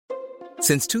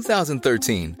Since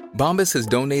 2013, Bombas has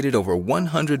donated over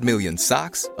 100 million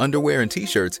socks, underwear, and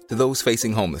T-shirts to those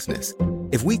facing homelessness.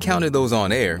 If we counted those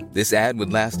on air, this ad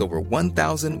would last over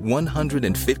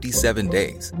 1,157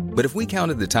 days. But if we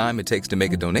counted the time it takes to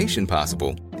make a donation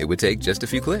possible, it would take just a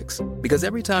few clicks. Because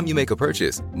every time you make a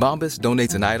purchase, Bombas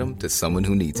donates an item to someone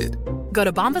who needs it. Go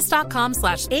to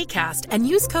bombas.com/ACAST and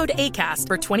use code ACAST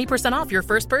for 20% off your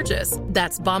first purchase.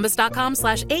 That's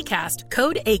bombas.com/ACAST,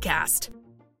 code ACAST.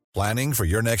 Planning for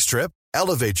your next trip?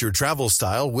 Elevate your travel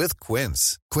style with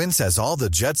Quince. Quince has all the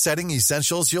jet-setting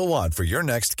essentials you'll want for your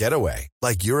next getaway,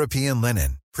 like European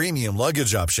linen, premium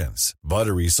luggage options,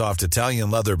 buttery soft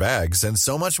Italian leather bags, and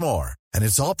so much more. And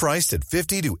it's all priced at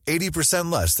 50 to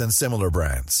 80% less than similar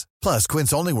brands. Plus,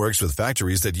 Quince only works with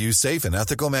factories that use safe and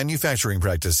ethical manufacturing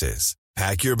practices.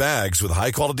 Pack your bags with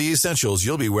high-quality essentials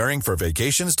you'll be wearing for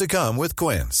vacations to come with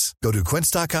Quince. Go to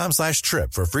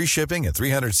quince.com/trip for free shipping and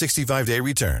 365-day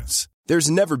returns.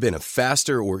 There's never been a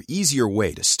faster or easier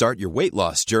way to start your weight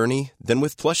loss journey than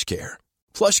with PlushCare.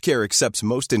 PlushCare accepts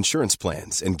most insurance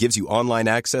plans and gives you online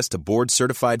access to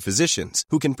board-certified physicians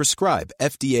who can prescribe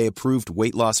FDA-approved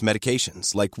weight loss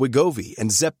medications like Wegovy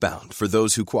and Zepbound for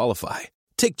those who qualify.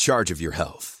 Take charge of your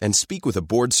health and speak with a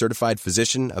board-certified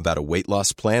physician about a weight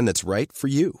loss plan that's right for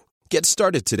you. Get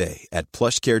started today at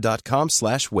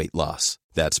plushcare.com/weightloss.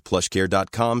 That's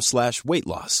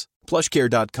plushcare.com/weightloss.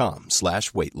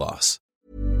 plushcare.com/weightloss.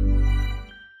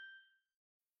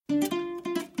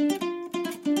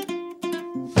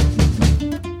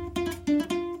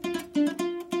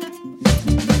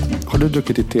 Har du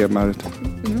druckit ditt te, Marit?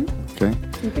 Okej.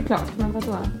 Inte klart, men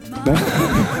vadå? Nej.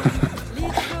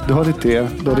 Du har ditt te,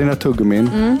 du har dina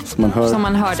tuggummin som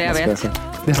man hör det, jag vet.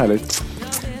 Det är härligt.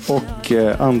 Och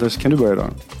Anders, kan du börja då?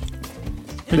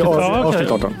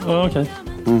 Avsnitt 18. Ja, okej.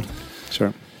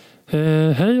 Kör.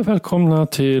 Hej och välkomna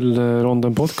till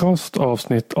Ronden Podcast,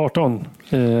 avsnitt 18.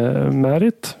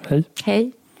 Märit, hej.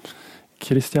 Hej.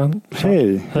 Christian.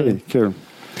 Hej, kul.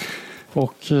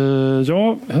 Och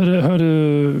hör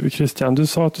du Christian, du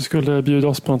sa att du skulle bjuda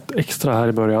oss på något extra här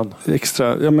i början.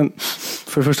 Extra, ja men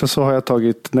för det första så har jag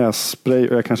tagit nässpray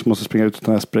och jag kanske måste springa ut och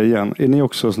ta nässpray igen. Är ni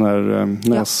också sån här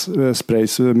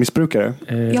nässpraysmissbrukare?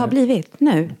 Jag har blivit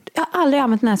nu. Jag har aldrig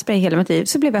använt nässpray i hela mitt liv.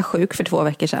 Så blev jag sjuk för 2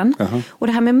 veckor sedan. Och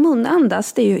det här med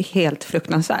munandas, det är ju helt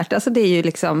fruktansvärt. Alltså det är ju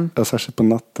liksom... Ja, särskilt på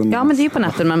natten. Ja, men det är ju på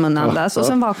natten man munandas. Och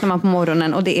sen vaknar man på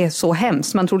morgonen och det är så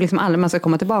hemskt. Man tror liksom aldrig man ska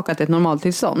komma tillbaka till ett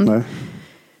normaltillstånd. Nej.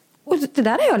 Och det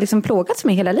där har jag liksom plågats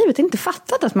med hela livet. Jag har inte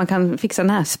fattat att man kan fixa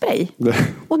nässpray.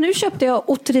 Och nu köpte jag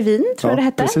Otrivin, tror jag det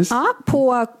hette. Ja,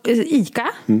 på Ica.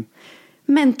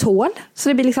 Mentol. Så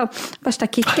det blir liksom värsta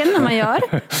kicken när man gör.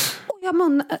 Jag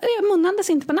munandas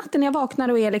inte på natten när jag vaknar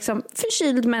och är liksom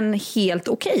förkyld men helt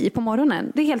okej på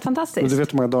morgonen. Det är helt fantastiskt. Du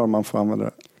vet hur många dagar man får använda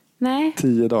det? Nej.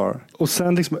 10 dagar. Och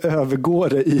sen liksom övergår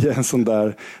det i en sån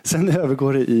där... Sen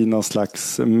övergår det i någon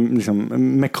slags liksom,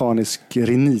 mekanisk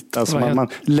rinit. Alltså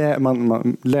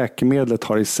läkemedlet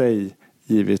har i sig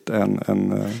givit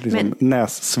en liksom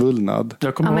nässvullnad.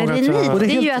 Men rinit,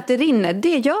 det är ju att det rinner.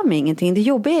 Det gör mig ingenting. Det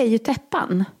jobbiga är ju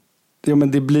täppan. Ja,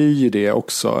 men det blir ju det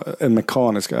också, en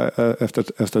mekanisk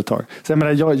efter ett tag. Så jag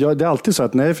menar, det är alltid så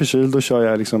att när jag är förkyld då kör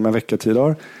jag liksom en vecka 10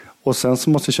 dagar. Och sen så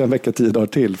måste jag köra en vecka 10 dagar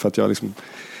till för att jag liksom...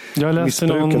 Jag läste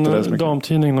någon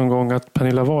damtidning någon gång att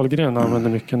Pernilla Wahlgren använder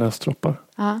mycket näsdroppar.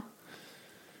 Ja.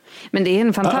 Men det är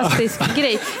en fantastisk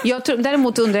grej.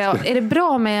 Däremot undrar jag, är det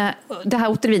bra med det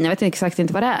här Otrivin? Jag vet exakt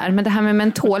inte vad det är. Men det här med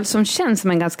mentol som känns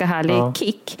som en ganska härlig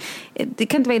kick. Det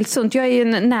kan inte vara helt sunt. Jag är ju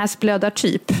en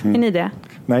näsblödartyp. Är ni det?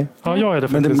 Nej. Ja, jag är det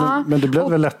faktiskt. Men det blöder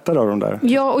väl lättare av de där?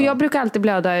 Ja, och jag brukar alltid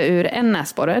blöda ur en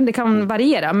näsborre. Det kan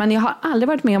variera. Men jag har aldrig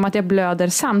varit med om att jag blöder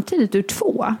samtidigt ur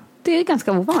 2. Det är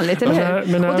ganska ovanligt, eller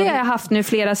hur? Och det har jag haft nu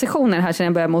flera sessioner här sedan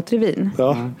jag började med Otrivin.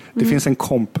 Ja, det finns en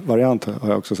komp-variant har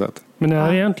jag också sett. Men det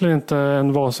är egentligen inte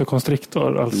en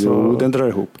vasokonstriktor? Alltså jo, den drar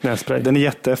ihop. Nässpray. Den är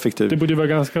jätteeffektiv. Det borde ju vara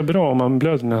ganska bra om man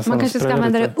blöder nästan. Man kanske ska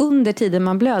använda det under tiden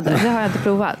man blöder. Det har jag inte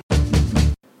provat.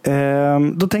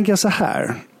 Då tänker jag så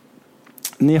här.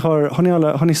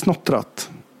 Har ni snottrat?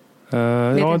 Ja,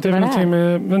 det är någonting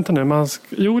med... Vänta nu.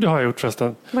 Jo, det har jag gjort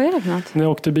förresten. Vad är det för något? När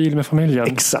jag åkte bil med familjen.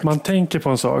 Exakt. Man tänker på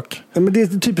en sak. Ja, men det är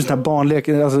typiskt sån här barnlek,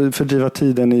 alltså fördriva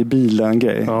tiden i bilen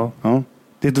grej. Ja.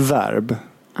 Det är ett verb.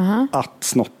 Att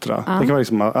snottra. Det kan vara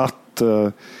liksom att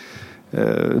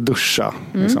duscha.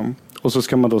 Liksom. Och så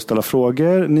ska man då ställa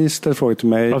frågor. Ni ställer frågor till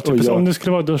mig. Ja, typ, om det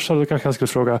skulle vara duscha då kanske jag skulle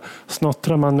fråga,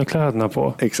 snottrar man med kläderna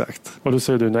på? Exakt. Och då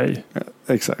säger du nej. Ja,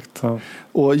 exakt. Ja.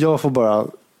 Och jag får bara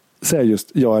säga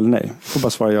just ja eller nej. Får bara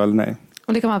svara ja eller nej.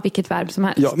 Och det kan vara vilket verb som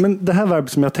helst. Ja, men det här verb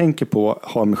som jag tänker på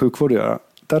har med sjukvård att göra.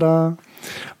 Tada!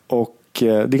 Och det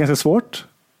är ganska svårt.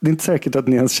 Det är inte säkert att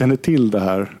ni ens känner till det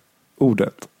här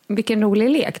ordet. Vilken rolig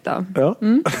lek då. Ja.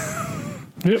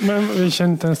 Men vi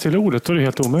känner inte ens till ordet, då är det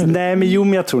helt omöjligt. Nej,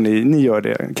 men jag tror ni gör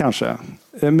det, kanske.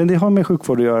 Men det har med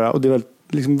sjukvård att göra och det är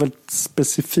väldigt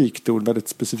specifikt ord, väldigt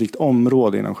specifikt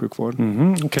område inom sjukvård.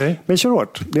 Okay. Men kör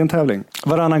hårt, det är en tävling.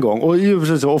 Varannan gång. Och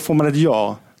får man ett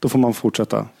ja, då får man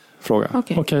fortsätta fråga.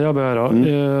 Okej, jag börjar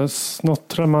då.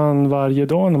 Snottrar man varje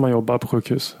dag när man jobbar på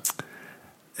sjukhus?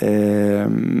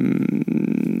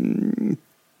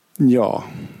 Ja.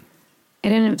 Är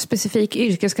det en specifik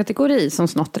yrkeskategori som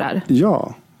snottrar?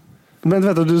 Ja. Men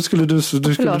vänta, du skulle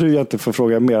inte få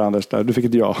fråga mer, Anders, där. Du fick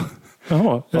ett ja.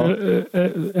 Jaha. Ja.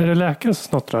 Är det läkare som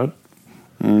snottrar?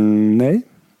 Nej.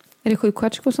 Är det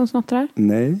sjuksköterskor som snottrar?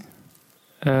 Nej.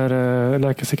 Är det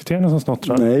läkarsekreterarna som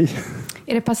snottrar? Nej.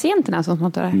 Är det patienterna som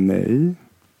snottrar? Nej.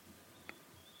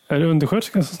 Är det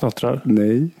undersköterskan som snottrar?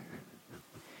 Nej.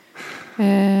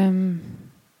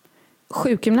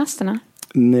 Sjukgymnasterna?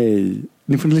 Nej.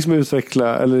 Ni får liksom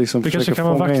utveckla eller liksom det kanske kan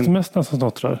vara vaktmästarna som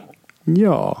snottrar?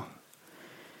 Ja.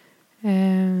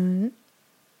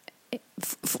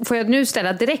 Får jag nu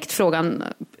ställa direkt frågan,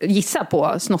 gissa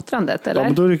på snottrandet? Eller? Ja,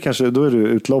 men då är du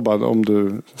utlobbad om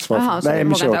du svarar. Aha, nej,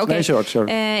 men kör. Okay. Nej, kör.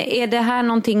 Är det här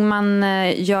någonting man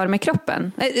gör med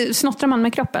kroppen? Snottrar man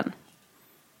med kroppen?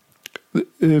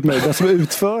 Den som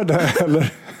utför det,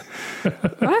 eller?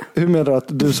 Va? Hur menar du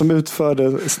att du som utför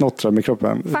det snottrar med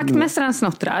kroppen? Vaktmästaren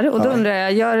snottrar och då undrar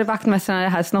jag, gör vaktmästaren det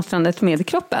här snottrandet med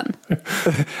kroppen?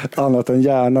 Annat än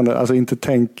hjärnan, alltså inte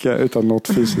tänka utan något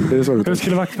fysiskt. Hur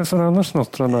skulle vaktmästaren annars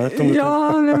snottra? Men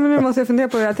nu måste jag fundera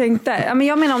på hur jag tänkte. Ja, men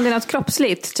jag menar om det är något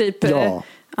kroppsligt, typ. Ja.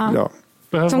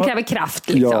 Som kräver kraft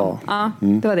liksom. Ja,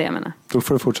 det var det jag menar. Då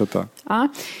får du fortsätta. Ja.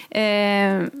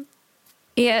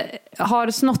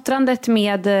 Har snottrandet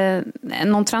med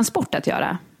någon transport att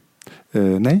göra?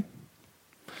 Nej.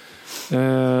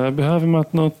 Behöver man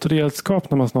något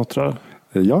redskap när man snottrar?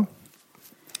 Ja.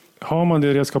 Har man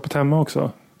det redskapet hemma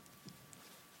också?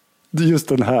 Det är just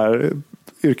den här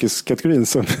yrkeskategorin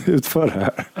som utför det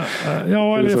här.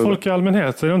 Ja, eller folk i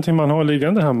allmänhet. Är det någonting man har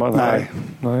liggande hemma?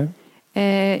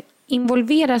 Nej.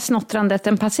 Involverar snottrandet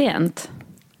en patient?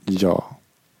 Ja.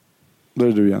 Då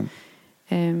är du igen.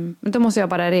 Då måste jag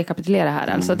bara rekapitulera här.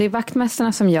 Alltså, det är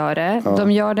vaktmästarna som gör det. Ja.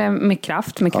 De gör det med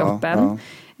kraft, med kroppen.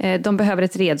 Ja. De behöver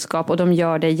ett redskap och de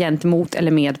gör det gentemot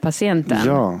eller med patienten.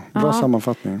 Ja, bra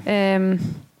sammanfattning.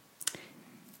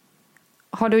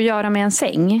 Har du att göra med en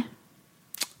säng?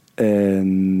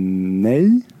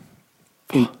 Nej.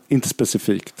 Inte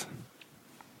specifikt.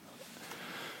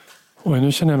 Oj,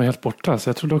 nu känner jag mig helt borta. Så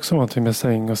jag trodde också någonting med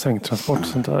säng och sängtransport och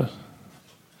sånt där.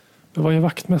 Men vad är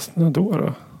vaktmästarna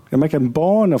då? Jag märker att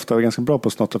barn ofta är ganska bra på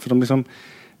att snotta för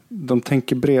de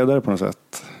tänker bredare på något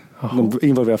sätt. Jaha. De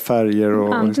involverar färger.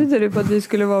 Och antyder du på att vi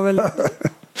skulle vara väldigt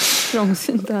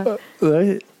trångsynta?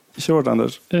 Nej, kör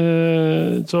Anders.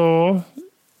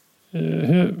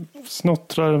 Hur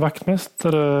snottrar en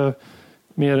vaktmästare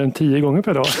mer än 10 gånger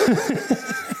per dag?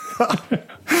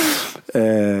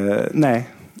 Nej.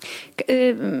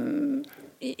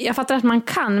 Jag fattar att man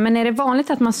kan, men är det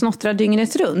vanligt att man snottrar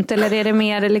dygnet runt? Eller är det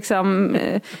mer liksom...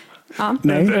 ja.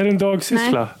 Nej. Är det en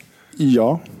dagsyssla? Nej.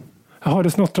 Ja. Jaha,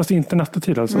 det snottras inte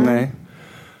nattetid alltså? Nej.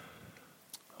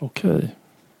 Okej.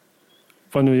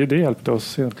 Vad nu är det hjälpte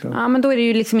oss egentligen? Ja, men då är det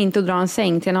ju liksom inte att dra en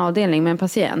säng till en avdelning med en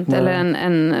patient. Nej. Eller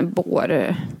en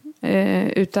bår.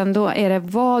 Utan då är det,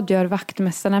 vad gör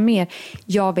vaktmästarna mer?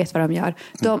 Jag vet vad de gör.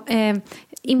 De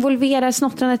involverar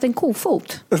snottrandet en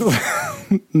kofot?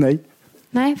 Nej.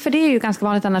 Nej, för det är ju ganska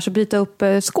vanligt annars att bryta upp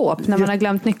skåp när man har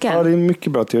glömt nyckeln. Ja, det är en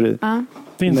mycket bra teori. Ja.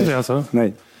 Det är inte det alltså?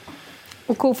 Nej.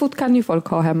 Och kofot kan ju folk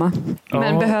ha hemma.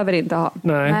 Men behöver inte ha.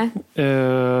 Nej.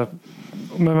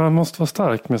 Men man måste vara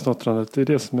stark med snottrandet. Det är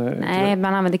det som är... Nej,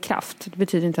 man använder kraft. Det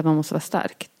betyder inte att man måste vara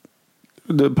stark.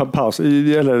 Paus.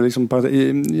 Eller liksom,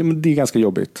 det är ganska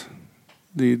jobbigt.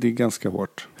 Det är ganska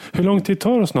hårt. Hur lång tid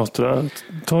tar det att snottra?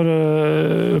 Tar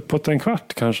det uppåt en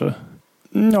kvart kanske?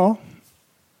 Ja.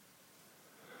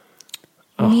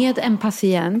 Med en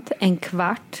patient, en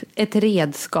kvart, ett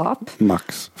redskap.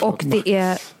 Max. Och det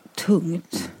är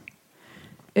tungt.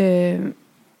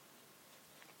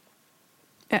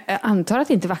 Jag antar att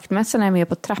inte vaktmästarna är med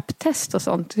på trapptest och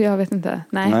sånt. Jag vet inte.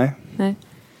 Nej.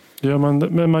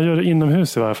 Men man gör det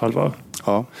inomhus i varje fall, va?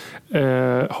 Ja.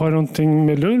 Har det någonting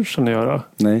med lunchen att göra?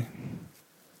 Nej.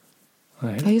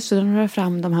 Ja, just det. De rör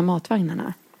fram de här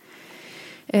matvagnarna.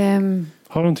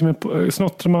 Har någonting med,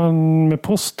 snottrar man med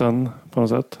posten på något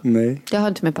sätt? Nej. Det har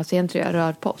inte med patienter att göra,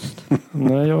 rörpost.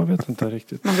 Nej, jag vet inte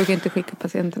riktigt. Man brukar inte skicka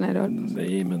patienterna i rörpost.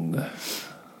 Nej, men...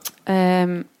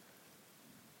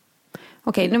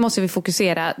 Okej, nu måste vi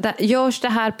fokusera. Görs det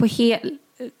här på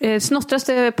Snottras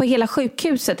det på hela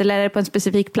sjukhuset eller är det på en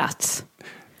specifik plats?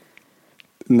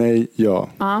 Nej, ja.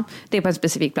 Ja, det är på en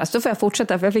specifik plats. Då får jag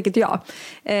fortsätta för jag fick ett ja.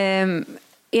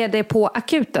 Är det på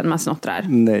akuten man snottrar?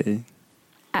 Nej.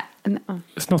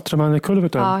 Snottrar man i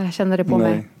kulverten? Ja, jag kände det på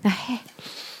mig.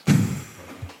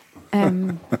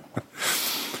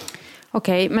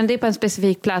 Okej, men det är på en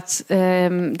specifik plats. Det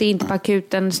är inte på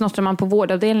akuten. Snottrar man på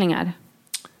vårdavdelningar?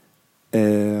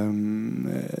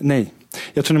 Nej.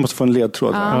 Jag tror ni måste få en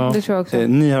ledtråd. Ja, det tror jag också.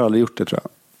 Ni har aldrig gjort det, tror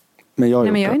jag. Men jag har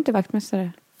gjort men jag är det. inte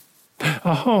vaktmästare.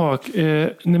 Jaha,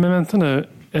 nej men vänta nu.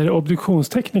 Är det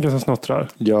obduktionstekniker som snottrar?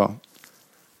 Ja.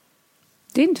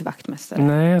 Det är inte vaktmästare.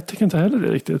 Nej, jag tycker inte heller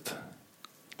det riktigt.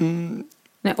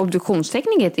 Nej,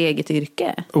 obduktionstekniker är ett eget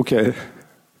yrke. Okej.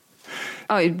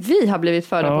 Ja, vi har blivit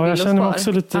förda på Ja, jag känner mig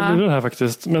också lite lurad här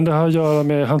faktiskt. Men det har att göra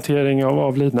med hantering av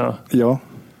avlidna. Ja.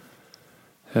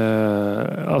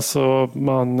 Alltså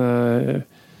man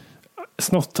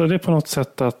snottrar det på något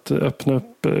sätt att öppna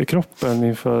upp kroppen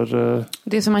inför...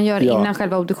 Det som man gör innan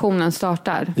själva obduktionen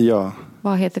startar. Ja.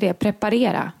 Vad heter det?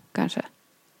 Preparera kanske?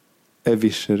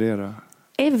 Eviscerera.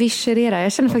 Eviscerera.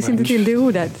 Jag känner faktiskt inte till det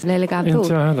ordet. Eller elegant ord.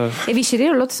 Inte jag heller.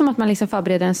 Eviscerera låter som att man liksom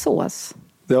förbereder en sås.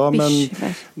 Ja,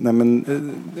 men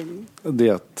det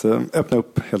är att öppna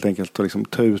upp helt enkelt och liksom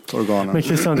ta ut organen. Men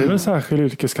Christian, det är väl en särskild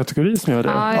yrkeskategori som gör det?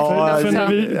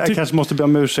 Jag kanske måste be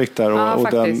om ursäkt där.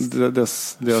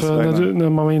 När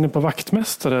man var inne på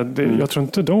vaktmästare, jag tror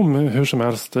inte de hur som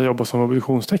helst jobbar som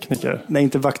obduktionstekniker. Nej,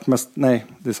 inte vaktmästare. Nej,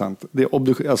 det är sant. Det är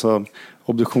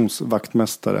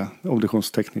obduktionsvaktmästare,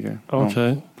 obduktionstekniker.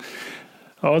 Okej.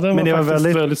 Ja, den var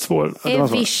faktiskt väldigt svår.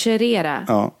 Eviscerera.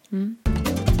 Ja.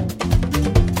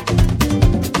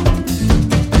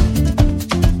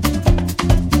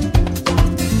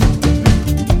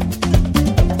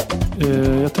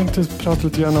 Jag tänkte prata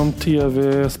lite grann om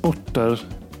tv-sporter.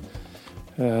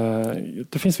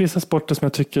 Det finns vissa sporter som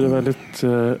jag tycker är väldigt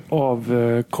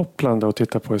avkopplande att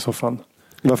titta på i soffan.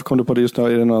 Varför kom du på det just nu?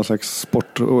 Är det någon slags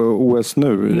sport-OS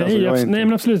nu? Nej,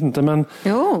 men absolut inte. Men,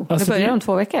 jo, det börjar om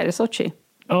 2 veckor i Sochi.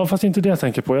 Ja, fast inte det jag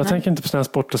tänker på. Jag tänker inte på sådana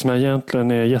sporter som jag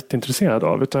egentligen är jätteintresserad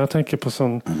av. Utan jag tänker på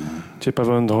sån typ av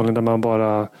underhållning där man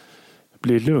bara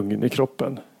blir lugn i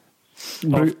kroppen.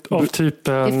 Av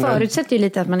typen... Det förutsätter ju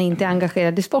lite att man inte är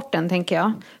engagerad i sporten, tänker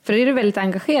jag. För är du väldigt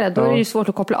engagerad, då är det ju svårt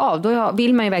att koppla av. Då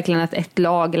vill man ju verkligen att ett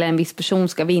lag eller en viss person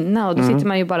ska vinna. Och då sitter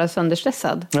man ju bara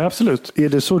sönderstressad. Ja, absolut. Är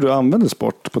det så du använder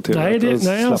sport på tv?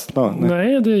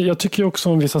 Jag tycker också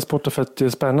om vissa sporter för att det är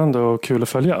spännande och kul att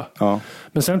följa. Ja.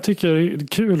 Men sen tycker jag det är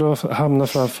kul att hamna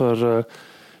framför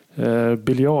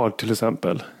biljard till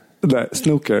exempel. Nej,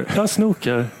 snooker. Ja,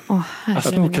 snooker.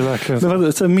 Snooker verkligen.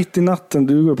 Men så mitt i natten,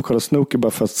 du går upp och kollar snooker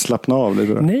bara för att slappna av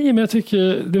lite? Nej, men jag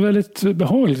tycker det är väldigt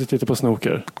behagligt att titta på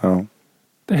snooker. Ja.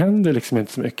 Det händer liksom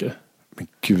inte så mycket. Men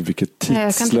gud, vilket tidslöseri.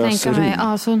 Jag kan inte tänka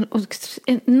mig. Så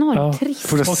enormt trist.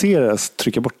 Får jag se det,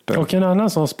 trycka bort det. Och en annan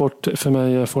sån sport för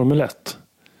mig är Formel 1.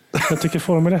 Jag tycker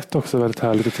Formel 1 också är väldigt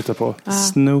härligt att titta på.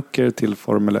 Snooker till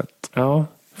Formel 1. Ja,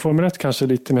 Formel 1 kanske är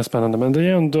lite mer spännande, men det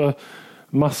är ändå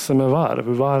massor med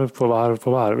varv på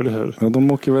varv, eller hur? Ja,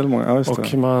 de åker väl många. Ja, just och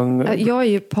det. Jag är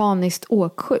ju paniskt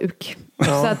åksjuk.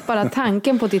 Så att bara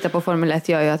tanken på att titta på Formel 1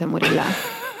 gör ju att jag mår illa.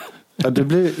 Ja, du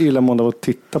blir illamående av att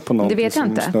titta på något. Det vet jag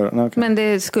inte. Nej, okay. Men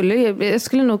jag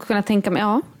skulle nog kunna tänka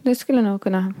mig, det skulle nog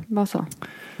kunna vara så.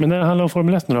 Men när det handlar om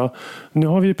Formel 1 nu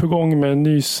har vi på gång med en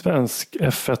ny svensk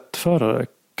F1-förare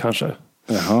kanske.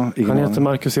 Jaha, han heter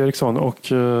Marcus Eriksson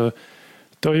och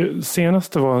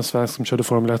senast det var en svensk som körde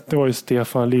Formel 1, det var ju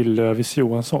Stefan Lillövis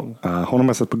Johansson. Honom har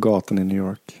jag sett på gatan i New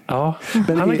York. Ja,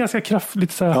 han har ganska kraftigt,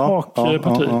 lite så här hakparti.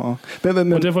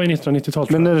 Men, och det var i 1990-talet.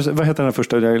 Men vad heter den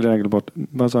första? Jag glömde bort.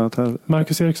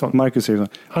 Marcus Eriksson.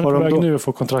 Han är på väg nu att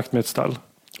få kontrakt med ett stall.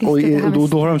 Och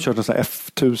då har de kört en sån här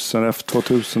F1000,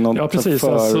 F2000. Ja, precis.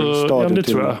 Det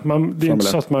tror jag. Det är inte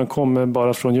så att man kommer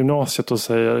bara från gymnasiet och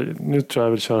säger nu tror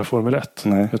jag vill köra Formel 1.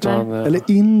 Nej.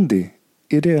 Eller Indy.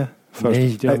 Är det...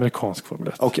 Nej, det är amerikansk Formel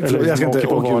 1. Okay,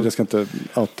 jag ska inte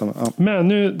outa mig. Ja. Men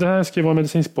nu, det här ska ju vara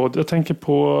medicinsk podd. Jag tänker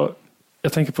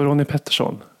på Ronnie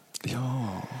Pettersson. Ja.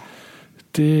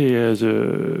 Det är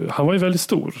ju, han var ju väldigt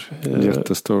stor.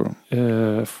 Jättestor.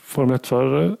 Formel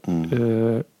 1-förare.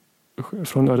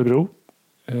 Från Örebro.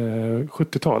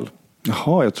 70-tal.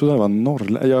 Jaha, jag trodde det var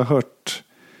Norrland. Jag har hört...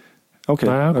 Nej,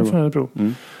 han kom från Örebro.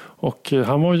 Och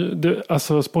han var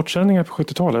ju, sportsändningar på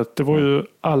 70-talet, det var ju,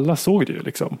 alla såg det ju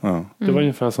liksom. Ja. Det var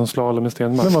ungefär som slalom med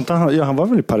Stenmark. Men han var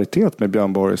väl i paritet med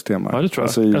Björn Borg och Stenmark? Ja, det tror jag.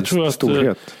 Alltså jag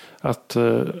tror att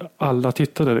alla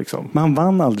tittade liksom. Men han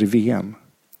vann aldrig VM.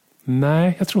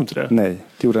 Nej, jag tror inte det. Nej,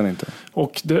 det gjorde han inte.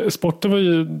 Och sporten var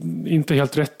ju inte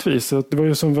helt rättvis. Det var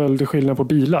ju som väldigt skillnad på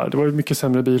bilar. Det var ju mycket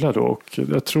sämre bilar då. Och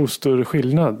jag tror större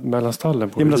skillnad mellan stallen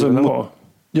på hur bilarna var.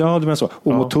 Ja, det menar så.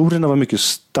 Och motorerna var mycket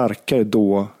starkare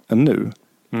då än nu.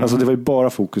 Alltså det var ju bara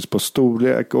fokus på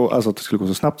storlek och alltså att det skulle gå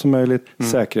så snabbt som möjligt.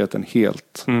 Säkerheten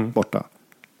helt borta.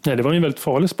 Nej, det var ju en väldigt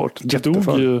farlig sport.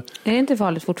 Är det inte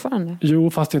farligt fortfarande? Jo,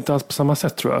 fast inte alls på samma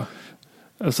sätt tror jag.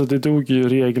 Alltså det dog ju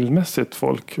regelmässigt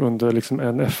folk under liksom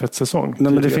en F1-säsong.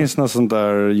 Nej, men det finns någon sån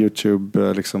där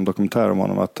YouTube liksom, dokumentär om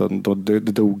honom att då det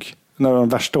dog, när de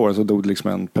värsta åren så dog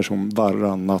liksom en person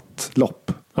varannat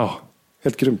lopp. Ja.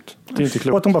 Helt grymt. Det är inte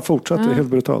klokt. Och att de bara fortsatte, helt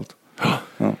brutalt.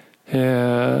 Ja.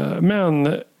 Men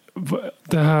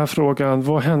den här frågan,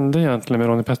 vad hände egentligen med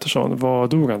Ronnie Peterson? Vad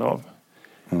dog han av?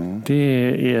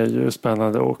 Det är ju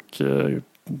spännande och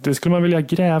det skulle man vilja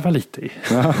gräva lite i.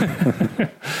 Ja.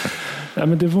 Ja,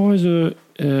 men det var ju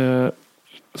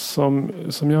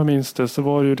som jag minns det så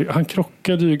var det ju, han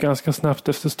krockade ju ganska snabbt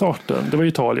efter starten. Det var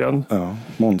Italien. Ja,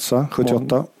 Monza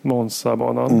 78.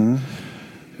 Monza-banan.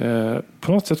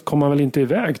 På något sätt kom han väl inte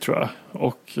iväg tror jag.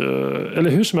 Och, eller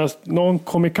hur som helst, någon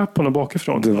kom ikapp honom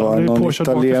bakifrån. Det var någon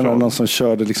italienare, någon som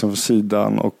körde liksom för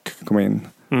sidan och kom in.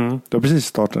 Det var precis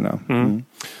starten, ja.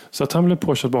 Så att han blev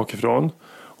påkörd bakifrån.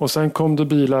 Och sen kom det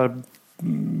bilar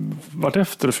vart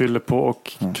efter och fyllde på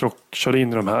och körde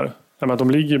in i de här. Men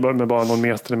de ligger ju med bara någon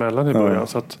meter emellan i början.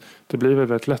 Så att det blir väl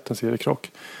väldigt lätt en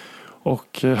seriekrock.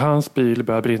 Och hans bil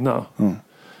började brinna.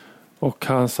 Och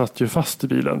han satt ju fast i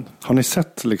bilen. Har ni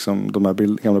sett liksom de här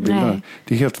gamla bilderna?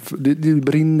 Det är helt, det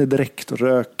brinner direkt och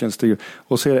röken stiger.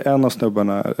 Och så är det en av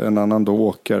snubbarna, en annan då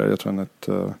åkare, jag tror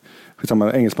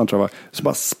han engelsman tror jag var, så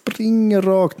bara springer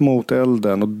rakt mot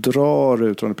elden och drar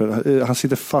ut. Han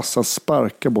sitter fast, han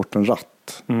sparkar bort en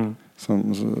ratt.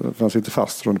 För han sitter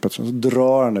fast, Ronnie Peterson. Så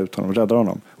drar han ut honom och räddar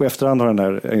honom. Och efterhand har den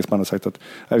där engelsmannen sagt att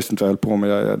jag visste inte vad jag höll på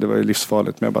med, det var ju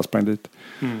livsfarligt, men jag bara sprang dit.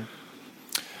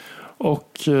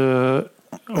 Och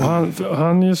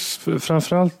han är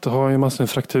framförallt har ju massor av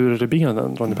frakturer i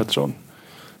benen, Ronnie Peterson.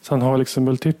 Så han har liksom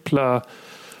multipla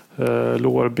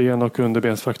lårben och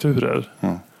underbensfrakturer.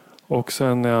 Och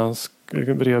sen är han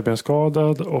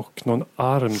revbensskadad och någon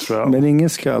arm tror jag. Men ingen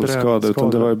skallskada utan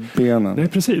det var benen. Nej,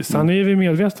 precis. Han är vid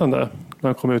medvetande när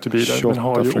han kommer ut i bilen. Men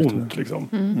har ju ont liksom.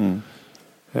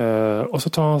 Och så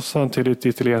tas han till ett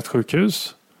italienskt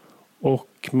sjukhus.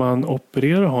 Och man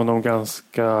opererar honom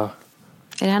ganska...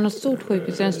 Är det här något stort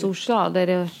sjukhus? Är det en stor stad? Är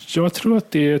det... Jag tror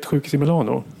att det är ett sjukhus i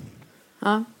Milano.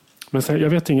 Ja. Men sen, jag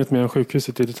vet inget mer om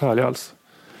sjukhuset i detalj alls.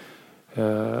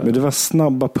 Men det var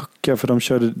snabba puckar för de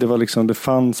körde, det var liksom, det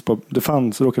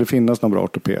råkade finnas någon bra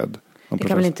ortoped. Det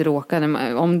kan väl inte råka,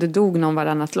 om det dog någon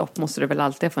varannat lopp måste det väl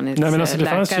alltid ha funnits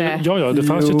läkare. Det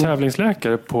fanns ju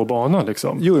tävlingsläkare på banan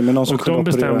liksom. Men och de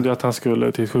bestämde att han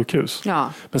skulle till ett sjukhus. Ja.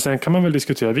 Men sen kan man väl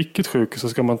diskutera vilket sjukhus, så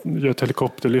ska man göra ett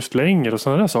helikopterlyft längre och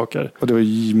sådana där saker. Och det var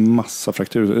ju massa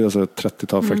frakturer, alltså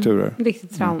 30-tal frakturer.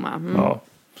 Riktigt trauma. Ja.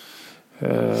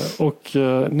 Och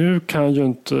nu kan ju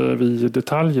inte vi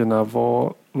detaljerna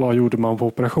vad gjorde man på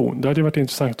operation. Det hade varit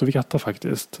intressant att veta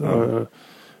faktiskt.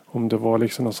 Om det var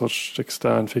liksom någon sorts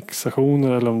extern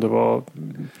fixationer eller om det var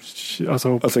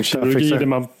alltså kirurgi där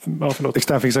man...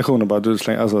 Extern fixationer bara,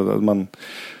 att man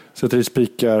sätter i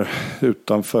spikar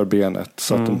utanför benet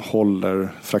så att de håller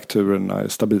frakturerna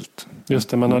stabilt. Just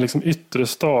det, man har liksom yttre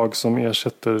stag som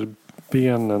ersätter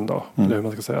benen då, eller hur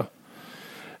man ska säga.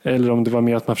 Eller om det var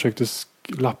mer att man försökte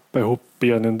lappa ihop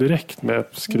benen direkt med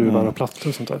skruvar och plattor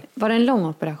och sånt där. Var det en lång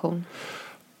operation?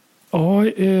 Ja,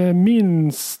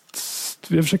 minst.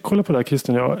 Jag försöker kolla på det här,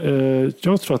 Christian. Jag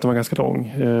tror att den var ganska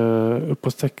lång.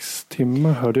 Uppåt 6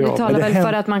 timmar hörde jag. Det talar väl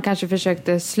för att man kanske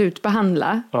försökte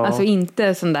slutbehandla. Ja. Alltså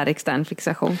inte sån där extern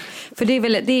fixation. För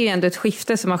det är ju ändå ett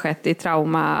skifte som har skett i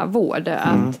traumavård.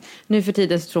 Att nu för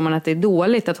tiden så tror man att det är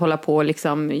dåligt att hålla på och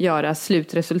liksom göra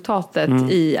slutresultatet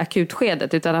i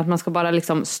akutskedet. Utan att man ska bara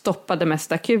liksom stoppa det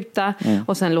mest akuta.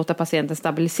 Och sen låta patienten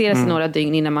stabilisera sig några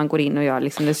dygn innan man går in och gör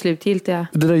liksom det slutgiltiga.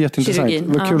 Det där är jätteintressant.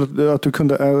 Kirurgin. Vad kul att du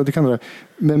kunde... Det kan det.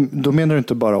 Men då menar du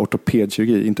inte bara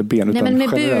ortopedkirurgi, inte ben, utan men med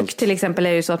generellt. Buk till exempel är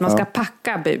det ju så att man ska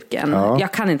packa buken. Ja.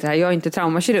 Jag kan inte det här, jag är inte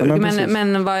traumakirurg.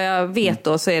 Men vad jag vet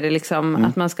då så är det liksom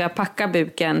att man ska packa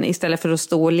buken istället för att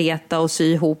stå och leta och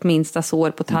sy ihop minsta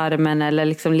sår på tarmen eller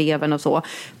liksom levern och så.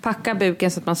 Packa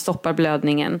buken så att man stoppar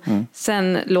blödningen.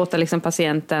 Sen låta liksom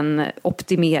patienten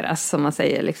optimeras som man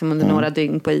säger liksom under några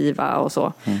dygn på IVA och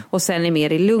så. Och sen i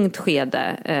mer i lugnt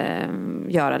skede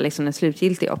göra liksom den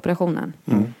slutgiltiga operationen.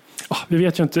 Vi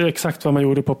vet ju inte exakt vad man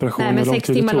gjorde på operationen. Nej, men 6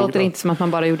 timmar låter inte som att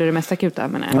man bara gjorde det mest akuta.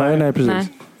 Nej, precis. Nej.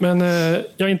 Men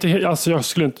jag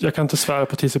kan inte svära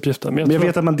på tidsuppgiften. Men jag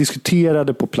vet att man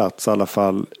diskuterade på plats i alla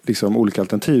fall liksom, olika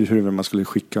alternativ. Hur man skulle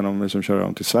skicka honom, liksom, köra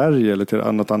dem till Sverige eller till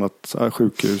något annat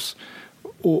sjukhus.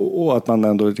 Och att man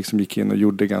ändå liksom gick in och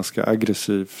gjorde ganska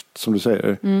aggressivt, som du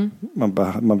säger.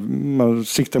 Man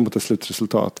siktar mot ett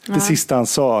slutresultat. Det sista han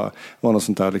sa var något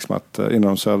sånt där, liksom, att innan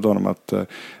de sövde honom, att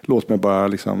låt mig bara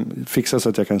liksom, fixa så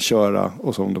att jag kan köra,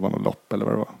 och så om det var något lopp eller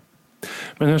vad det var.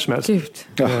 Men hur som helst.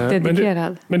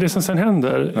 Men det som sen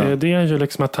händer, det är ju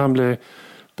liksom att han blir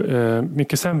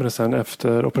mycket sämre sen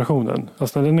efter operationen.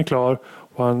 Alltså när den är klar,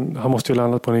 och han måste ju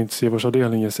landa på en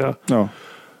intensivvårdsavdelning, ja.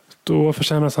 Då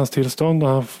försämras hans tillstånd och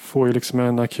han får ju liksom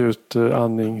en akut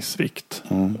andningssvikt.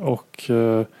 Och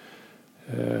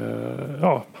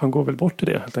han går väl bort i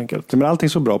det helt enkelt. Men allting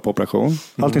såg bra på operation.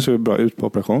 Allting såg bra ut på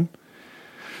operation.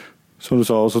 Som du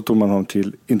sa, och så tog man honom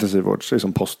till intensivvård, så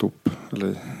som postop.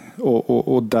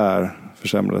 Och där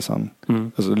försämrades han.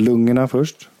 Alltså lungorna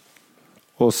först.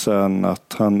 Och sen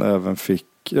att han även fick,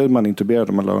 man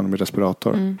intuberade, man la honom i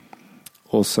respirator.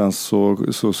 Och sen så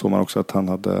såg man också att han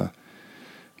hade,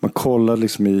 man kollade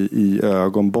liksom i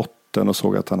ögonbotten och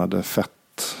såg att han hade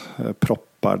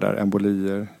fettproppar där,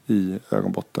 embolier i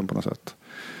ögonbotten på något sätt.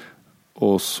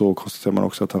 Och så konstaterade man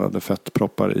också att han hade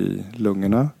fettproppar i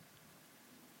lungorna.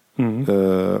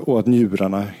 Och att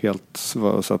njurarna helt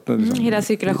var så att liksom, hela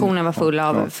cirkulationen var full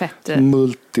av fett.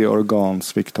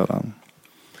 Multiorgansvikt hade han.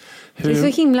 Det är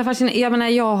så himla fascinerande.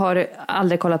 Jag har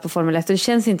aldrig kollat på Formel 1. Det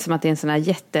känns inte som att det är en sån här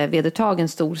jättevedertagen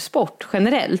stor sport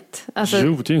generellt. Alltså,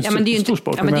 jo, det är en stor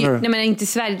sport. Men inte i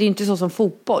Sverige, det är inte så som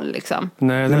fotboll liksom.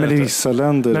 Nej, men i vissa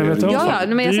länder.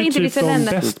 Men jag säger inte vissa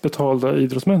länder. Det är bäst betalda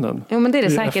idrottsmännen. Jo, men det är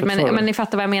det säkert. Men ni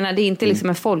fattar vad jag menar. Det är inte liksom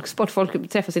en folksport. Folk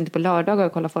träffas inte på lördagar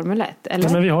och kollar Formel 1. Eller?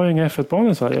 Men vi har ju inga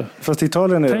F1-banor i Sverige. Fast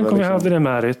Italien är det. Tänk om vi hade det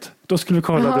Märit. Då skulle vi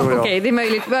kolla det och jag. Okej, det är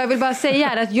möjligt. Jag vill bara säga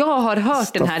att jag har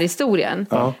hört den här historien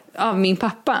av min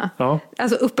pappa. Ja.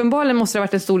 Alltså uppenbarligen måste det ha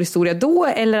varit en stor historia då,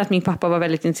 eller att min pappa var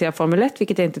väldigt intresserad av Formel 1,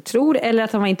 vilket jag inte tror, eller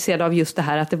att han var intresserad av just det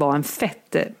här att det var en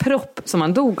fettpropp som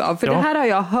han dog av. För det här har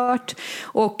jag hört,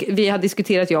 och vi har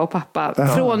diskuterat, jag och pappa,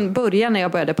 från början när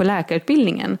jag började på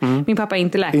läkarutbildningen. Min pappa är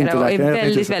inte läkare och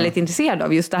är väldigt intresserad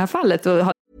av just det här fallet.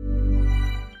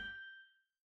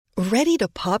 Ready to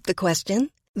pop the question?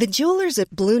 The jewelers at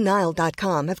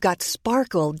BlueNile.com have got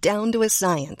sparkle down to a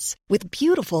science with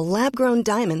beautiful lab-grown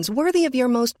diamonds worthy of your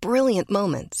most brilliant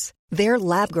moments. Their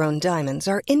lab-grown diamonds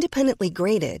are independently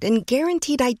graded and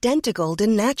guaranteed identical to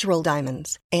natural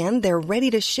diamonds, and they're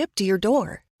ready to ship to your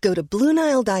door. Go to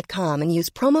BlueNile.com and use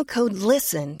promo code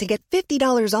LISTEN to get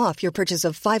 $50 off your purchase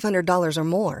of $500 or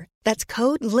more. That's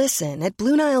code LISTEN at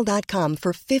BlueNile.com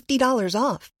for $50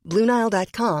 off.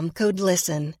 BlueNile.com, code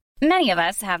LISTEN. Many of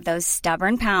us have those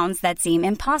stubborn pounds that seem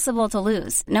impossible to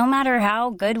lose, no matter how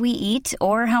good we eat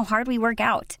or how hard we work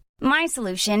out. My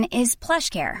solution is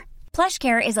PlushCare.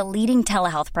 PlushCare is a leading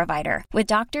telehealth provider with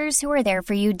doctors who are there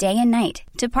for you day and night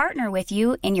to partner with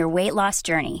you in your weight loss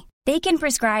journey. They can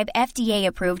prescribe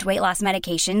FDA-approved weight loss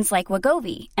medications like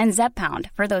Wegovy and Zepbound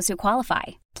for those who qualify.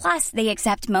 Plus, they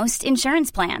accept most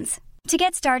insurance plans. To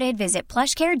get started, visit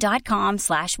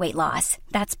plushcare.com/weightloss.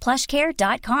 That's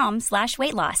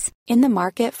plushcare.com/weightloss. In the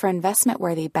market for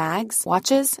investment-worthy bags,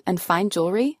 watches, and fine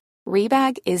jewelry,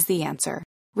 Rebag is the answer.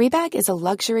 Rebag is a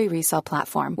luxury resale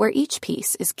platform where each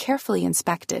piece is carefully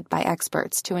inspected by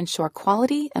experts to ensure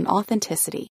quality and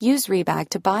authenticity. Use Rebag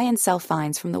to buy and sell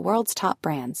finds from the world's top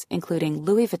brands, including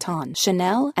Louis Vuitton,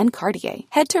 Chanel, and Cartier.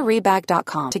 Head to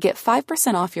Rebag.com to get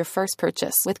 5% off your first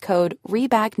purchase with code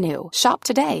REBAGNEW. Shop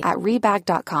today at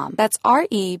Rebag.com. That's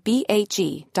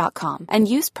REBAG.com. And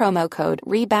use promo code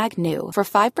REBAGNEW for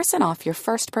 5% off your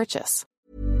first purchase.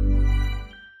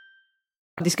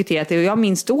 Diskuterat det, och jag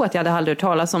minns då att jag hade aldrig hört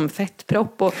talas om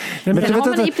fettpropp, och sen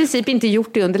har man i princip inte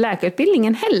gjort det under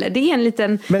läkarutbildningen heller. Det är en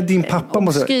liten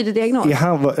diagnos.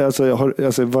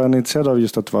 Var han intresserad av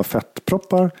just att det var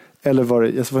fettproppar, eller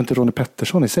var inte Ronnie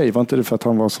Pettersson i sig? Var inte det för att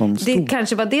han var sån stor? Det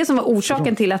kanske var det som var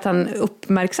orsaken till att han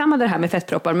uppmärksammade det här med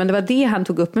fettproppar, men det var det han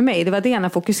tog upp med mig. Det var det han har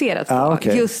fokuserat på.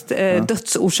 Just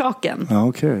dödsorsaken.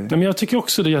 Men jag tycker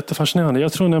också det är jättefascinerande.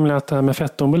 Jag tror nämligen att det här med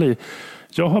fettomboli,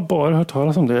 jag har bara hört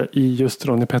talas om det i just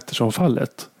Ronnie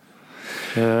Pettersson-fallet.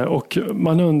 Och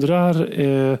man undrar,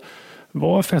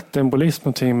 var fettembolism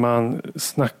någonting man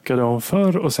snackade om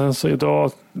förr, och sen så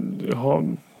idag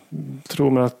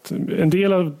tror man att en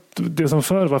del av det som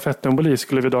förr var fettemboli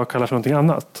skulle vi idag kalla för någonting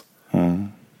annat.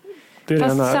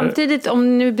 Fast samtidigt, om du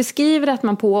nu beskriver att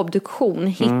man på obduktion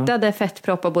hittade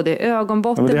fettproppar både i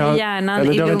ögonbotten, i hjärnan,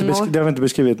 i lungor. Det har vi inte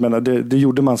beskrivit, men det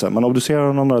gjorde man sen. Man obducerade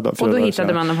honom några dagar. Och då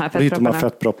hittade man de här fettpropparna. Då hittade man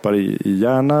fettproppar i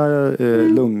hjärna,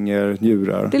 lungor,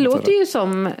 njurar. Det låter ju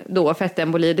som då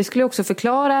fettemboli. Det skulle också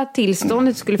förklara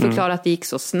tillståndet. Det skulle förklara att det gick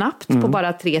så snabbt på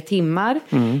bara 3 timmar.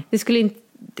 Det skulle inte.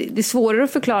 Det är svårare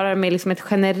att förklara med liksom ett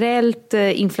generellt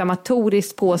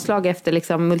inflammatoriskt påslag efter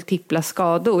liksom multipla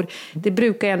skador. Det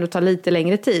brukar ändå ta lite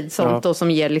längre tid. Sånt då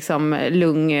som ger liksom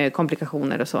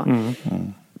lungkomplikationer och så.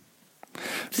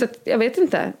 Så att, jag vet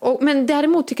inte. Men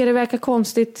däremot tycker jag det verkar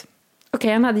konstigt.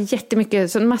 Okej, han hade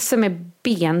jättemycket, så en massa med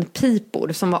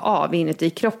benpipor som var av inuti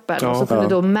kroppen. Och så kunde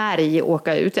då märg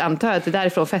åka ut. Jag antar att det är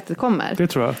därifrån fettet kommer. Det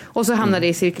tror jag. Och så hamnar det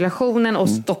i cirkulationen och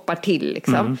stoppar till.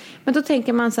 Liksom. Men då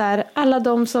tänker man så här, alla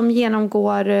de som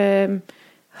genomgår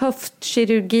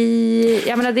höftkirurgi.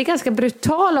 Jag menar, det är ganska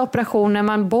brutala operationer.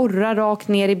 Man borrar rakt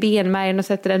ner i benmärgen och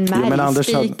sätter en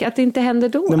märgspik. Att det inte händer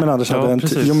då. Nej, men Anders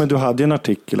men du hade en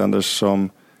artikel, Anders,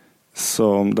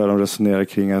 som där de resonerar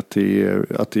kring att det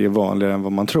är vanligare än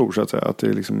vad man tror, så att säga. Att det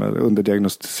är liksom ett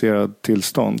underdiagnostiserat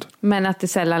tillstånd. Men att det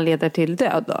sällan leder till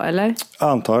död då, eller?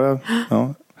 Antar jag,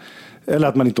 ja. Eller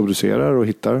att man inte obducerar och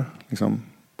hittar liksom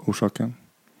orsaken.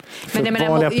 Men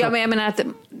jag menar att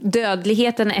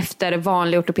dödligheten efter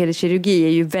vanlig ortopedisk kirurgi är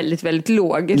ju väldigt, väldigt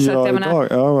låg. Så ja, att jag menar...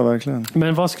 ja, verkligen.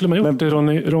 Men vad skulle man gjort i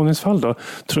Ronnys fall då?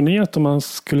 Tror ni att om man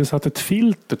skulle satt ett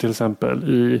filter till exempel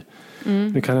i...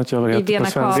 Nu kan jag inte göra vad det heter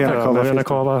på svenska. Vena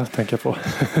cava tänker jag på.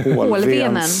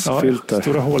 Hålvenen. Ja,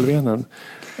 stora hålvenen.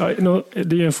 Ja, det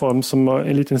är ju en form som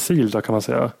en liten sil då, kan man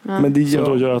säga. Men det som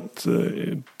då gör att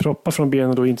proppar från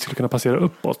benen då inte skulle kunna passera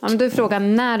uppåt. Ja, men då är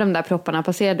frågan när de där propparna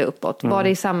passerade uppåt. Var det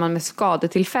i samband med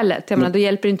skadetillfället? Jag menar, då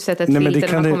hjälper det inte att sätta ett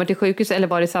filter när man kommer till sjukhus. Eller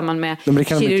var det i samband med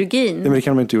kirurgin? Men det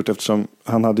kan de inte gjort, eftersom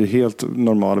han hade helt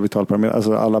normala vitalparametrar.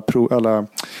 Alltså alla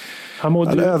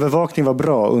övervakning var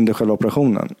bra under själva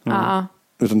operationen.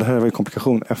 Utan det här var ju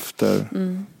komplikation efter.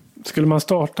 Skulle man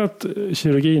startat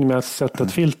kirurgin med att sätta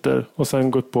ett filter och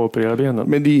sen gått på och operera benen?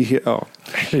 Men det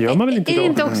gör man väl inte då? Är det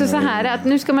inte också så här att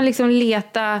nu ska man liksom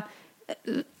leta...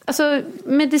 Alltså,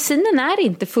 medicinen är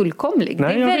inte fullkomlig.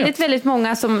 Nej, det är väldigt, väldigt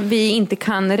många som vi inte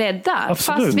kan rädda.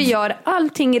 Absolut. Fast vi gör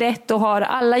allting rätt och har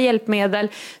alla hjälpmedel.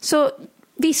 Så...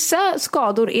 Vissa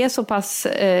skador är så pass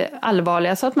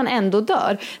allvarliga så att man ändå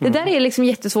dör. Det där är liksom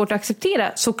jättesvårt att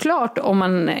acceptera. Såklart om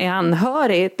man är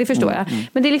anhörig, det förstår jag.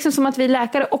 Men det är liksom som att vi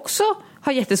läkare också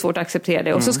har jättesvårt att acceptera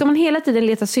det. Och så ska man hela tiden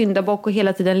leta syndabock och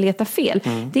hela tiden leta fel.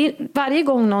 Varje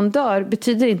gång någon dör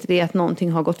betyder inte det att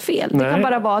någonting har gått fel. Nej. Det kan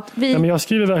bara vara att vi... Nej, men jag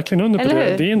skriver verkligen under på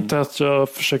det. Det är inte att jag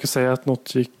försöker säga att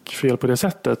något gick fel på det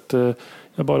sättet.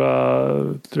 Jag bara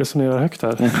resonerar högt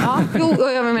här. Ja,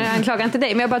 jag menar, anklagar inte dig.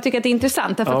 Men jag bara tycker att det är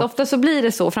intressant. Därför att ofta så blir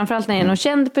det så. Framförallt när det är någon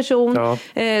känd person.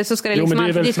 Så ska det liksom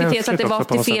alltid diskuteras att det var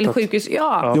till fel sjukhus.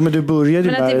 Jo, men du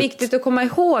började men att det är viktigt att komma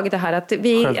ihåg det här. Att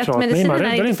medicinen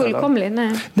är inte fullkomlig.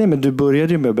 Nej, men du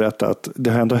började ju med att berätta att det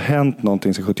har ändå hänt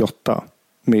någonting sedan 78.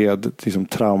 Med liksom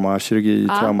kirurgi.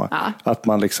 Att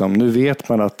man liksom, nu vet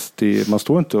man att man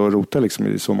står inte och rotar liksom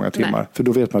i så många timmar. Nej. För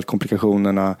då vet man att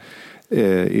komplikationerna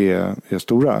är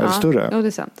stora, eller större. Ja, det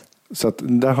är sant. Så att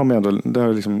där har man ändå,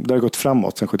 det har gått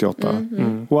framåt sedan 78.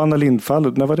 Och Anna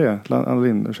Lindh-fallet, när var det? Anna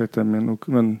Lindh, ursäkta,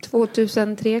 men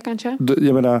 2003 kanske?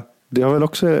 Jag menar, det har väl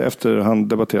också efterhand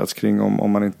debatterats kring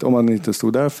om man inte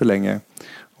stod där för länge.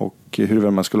 Och hur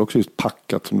man skulle också just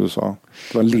packat, som du sa.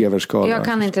 Det var en leverskada. Jag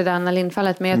kan inte det Anna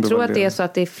Lindh-fallet, men jag tror att det är så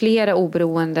att det är flera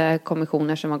oberoende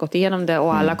kommissioner som har gått igenom det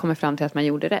och alla kommer fram till att man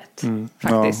gjorde rätt.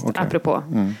 Faktiskt, apropå.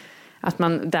 Att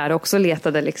man där också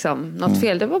letade liksom något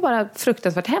fel. Det var bara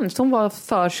fruktansvärt hemskt. Hon var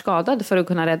för skadad för att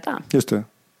kunna rädda. Just det.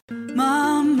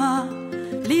 Mamma,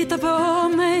 lita på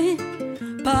mig.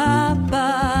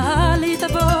 Pappa, lita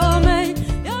på mig.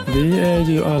 Vi är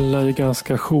ju alla i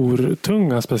ganska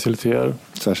jourtunga specialiteter.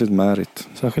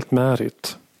 Särskilt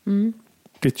Märit.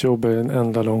 Ditt jobb är en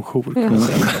enda lång jour, kan man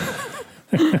säga.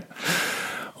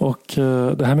 Och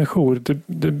det här med jour,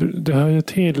 det hör ju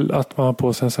till att man har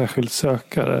på sig en särskild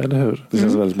sökare, eller hur? Det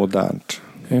känns väldigt modernt.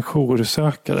 En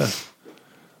joursökare.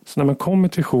 Så när man kommer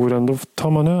till jouren, då tar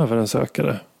man över en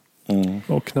sökare.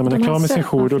 Och när man är klar med sin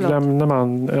jour, då lämnar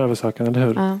man översökaren, eller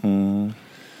hur?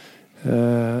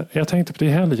 Jag tänkte på det i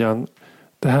helgen.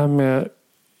 Det här med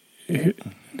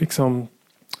liksom,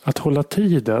 att hålla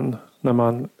tiden när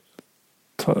man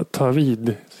tar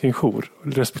vid sin jour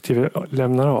respektive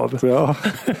lämnar av. Ja,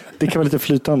 det kan vara lite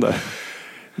flytande.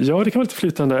 Ja, det kan vara lite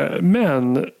flytande.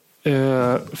 Men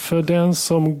för den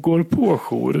som går på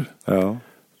jour,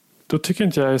 då tycker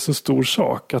inte jag är så stor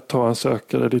sak att ta en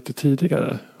sökare lite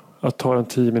tidigare. Att ta en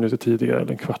 10 minuter tidigare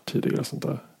eller en kvart tidigare. Sånt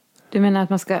där. Du menar att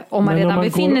man ska, om man redan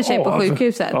befinner sig på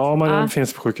sjukhuset? Ja, om man redan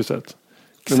finns på sjukhuset.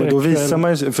 Men då visar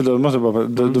man ju,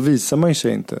 då visar man ju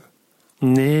sig inte.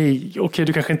 Nej, okej,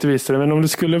 du kanske inte visar det, men om du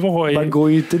skulle vara i... Man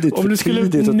går ju inte dit för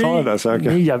tidigt och tar det där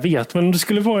sökare. Nej, jag vet, men om du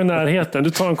skulle vara i närheten, du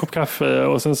tar en kopp kaffe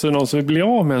och sen så är det någon som vill bli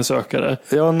av med en sökare.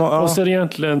 Och så är det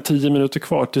egentligen 10 minuter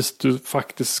kvar tills du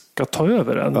faktiskt ska ta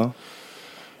över den. Ja.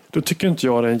 Då tycker inte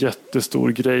jag det är en jättestor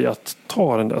grej att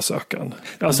ta den där sökan.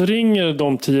 Alltså ringer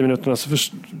de 10 minuterna så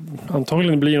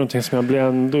antagligen blir det någonting som jag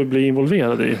ändå blir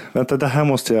involverad i. Vänta, det här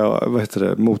måste jag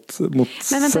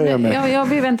säga mig. Jag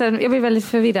blir väldigt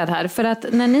förvirrad här. För att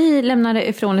när ni lämnar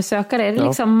ifrån er sökare, är det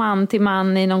liksom man till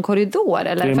man i någon korridor?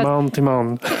 Eller? Det är man till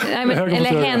man.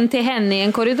 Eller hen till hen i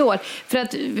en korridor.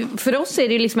 För oss är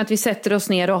det liksom att vi sätter oss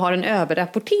ner och har en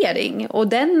överrapportering.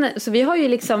 Så vi har ju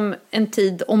liksom en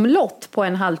tid omlott på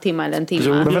en halvtimme eller en timme.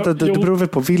 Jo, men vänta, det beror väl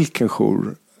på vilken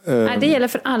jour? Nej, det gäller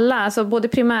för alla, alltså både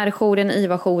primärjouren,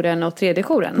 IVA-jouren och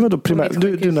 3D-jouren. Vadå,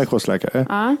 du är narkosläkare.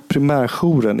 Ja.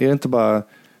 Primärjouren, är det inte bara...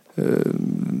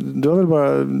 Du har väl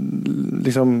bara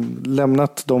liksom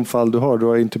lämnat de fall du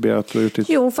har intuberat och gjort.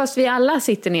 Jo, fast vi alla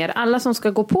sitter ner. Alla som ska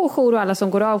gå på jour och alla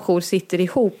som går av jour sitter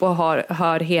ihop och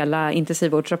hör hela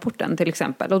intensivvårdsrapporten till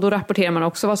exempel. Och då rapporterar man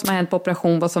också vad som har hänt på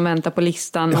operation, vad som väntar på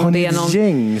listan. Har ni ett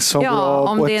gäng som går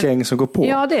av och ett gäng som går på?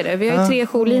 Ja, det är det. Vi har ju 3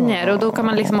 jourlinjer och då kan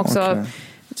man liksom också...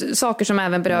 Saker som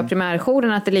även berör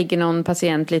primärjouren, att det ligger någon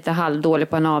patient lite halvdålig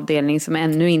på en avdelning som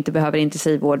ännu inte behöver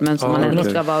intensivvård men som man ändå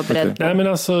ska vara beredd på. Nej, men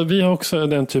alltså, vi har också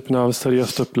den typen av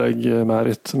seriöst upplägg,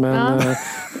 Märit. Men,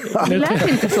 det lät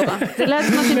inte så. Det lät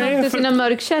som att ni åkte till en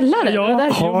mörk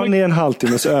källare. Har ni en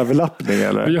halvtimmes överlappning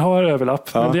eller? Vi har överlapp.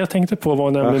 Men det jag tänkte på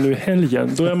var nämligen nu i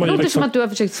helgen. Då är man det låter som att du har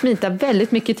försökt smita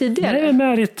väldigt mycket tidigare. Nej,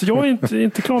 Märit, jag är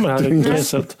inte klar med det här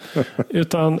caset.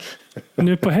 Utan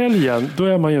nu på helgen, då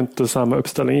är man ju inte samma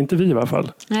uppställning. Inte vi i alla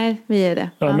fall. Nej, vi är det.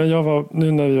 Ja. Men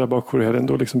nu när vi var bakjour i helgen,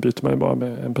 då liksom byter man ju bara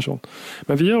med en person.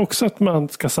 Men vi har också att man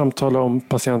ska samtala om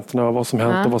patienterna och vad som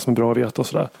hänt och vad som är bra att veta och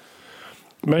sådär.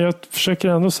 Men jag försöker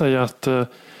ändå säga att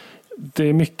det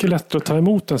är mycket lättare att ta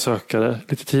emot en sökare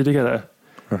lite tidigare.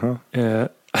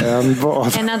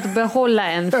 Än att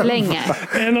behålla en förlänge.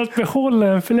 Än att behålla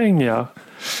en förlänge, ja.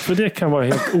 För det kan vara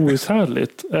helt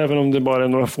outhärdligt, även om det bara är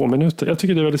några få minuter. Jag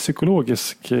tycker det är en väldigt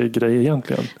psykologisk grej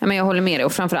egentligen. Ja, men jag håller med dig.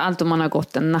 Och framförallt om man har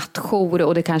gått en nattjour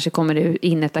och det kanske kommer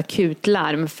in ett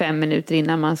akutlarm 5 minuter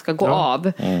innan man ska gå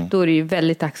av. Då är det ju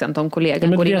väldigt tacksamt om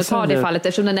kollegan går in och tar det fallet,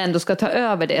 eftersom den ändå ska ta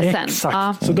över det sen. Exakt.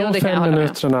 Ja, så de 5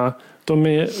 minuterna, de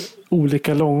är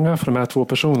olika långa för de här 2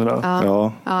 personerna.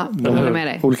 Ja, jag håller med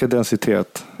dig. Olika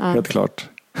densitet, helt klart.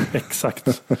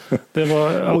 Exakt. Det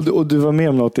var, och du var med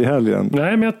om något i helgen?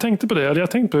 Nej, men jag tänkte på det. Jag har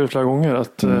tänkt på det flera gånger.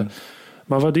 Att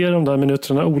man värderar de där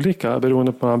minuterna olika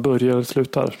beroende på när man börjar eller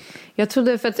slutar. Jag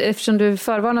trodde, för att eftersom du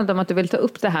förvarnade om att du vill ta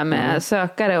upp det här med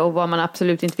sökare och vad man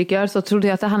absolut inte fick göra, så trodde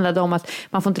jag att det handlade om att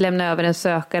man får inte lämna över en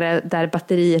sökare där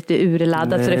batteriet är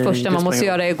urladdat. Nej, så det första man måste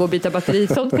göra är att gå och byta batteri.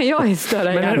 Sånt kan jag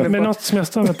störa. Men något som jag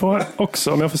stannar på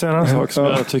också, om jag får säga en annan sak som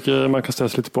jag tycker man kan ställa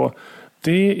sig lite på.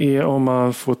 Det är om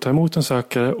man får ta emot en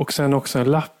sökare och sen också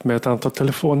en lapp med ett antal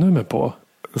telefonnummer på.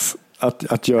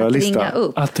 Att göra lista? Ringa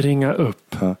upp. Att ringa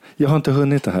upp. Ja. Jag har inte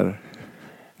hunnit det här.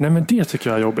 Nej, men det tycker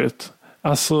jag är jobbigt.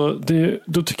 Alltså,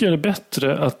 då tycker jag det är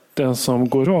bättre att den som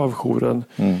går av jouren...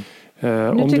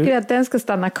 Du tycker att den ska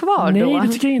stanna kvar då? Nej,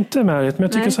 det tycker jag inte, Märit. Men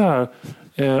jag tycker så här...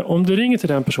 om du ringer till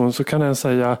den personen så kan den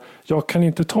säga, jag kan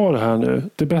inte ta det här nu.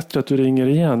 Det är bättre att du ringer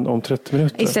igen om 30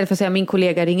 minuter. Istället för att säga, min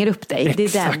kollega ringer upp dig.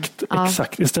 Exakt, det är den.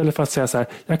 Exakt. Istället för att säga så här,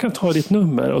 jag kan ta ditt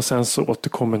nummer och sen så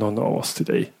återkommer någon av oss till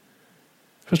dig.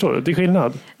 Förstår du? Det är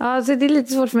skillnad. Ja, så det är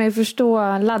lite svårt för mig att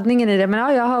förstå laddningen i det.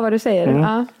 Men jag hör vad du säger.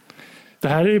 Ja. Det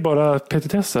här är ju bara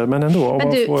petitesser, men ändå.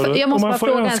 Jag måste bara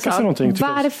fråga en sak.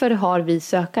 Varför har vi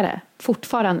sökare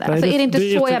fortfarande? Nej, alltså, är det inte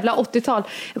så jävla 80-tal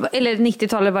eller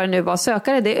 90-tal eller vad det nu var,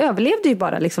 sökare? Det överlevde ju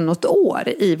bara liksom något år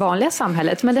i vanliga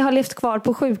samhället, men det har levt kvar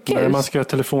på sjukhus. Nej, man ska ha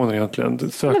telefoner egentligen. Vi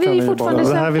är fortfarande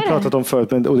det här har vi pratat om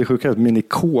förut, och det sjuka är att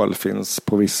Minicall finns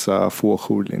på vissa få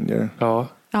jourlinjer.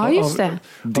 Ja, just det.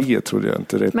 Det trodde jag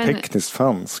inte det tekniskt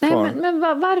fanns kvar. Nej, men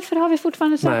varför har vi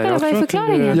fortfarande sökare? Vad är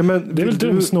förklaringen? Det är väl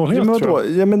dumsnålhet, tror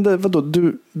jag. Vadå?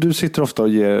 Du sitter ofta och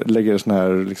lägger sån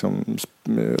här liksom,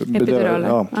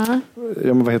 epiduraler.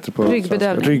 Men vad heter det på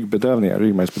ryggbedövningar,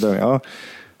 ryggmärgsbedövningar. Ja.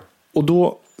 Och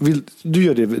då du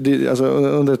gör det alltså,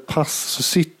 under ett pass så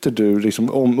sitter du liksom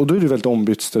och då är du väldigt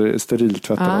ombytt,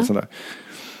 steriltvättad och sådär.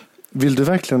 Vill du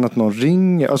verkligen att någon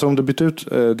ringer? Alltså om du byter ut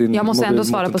din Jag måste ändå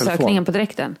svara på telefon. sökningen på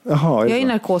direkten. Jaha, jag är ju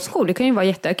narkosjour, det kan ju vara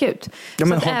jätteakut. Ja,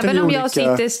 men så att även om jag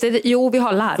sitter... Jo, vi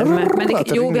har larm.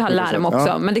 Vi har larm också.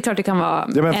 Ja. Men det är klart det kan vara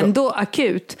ändå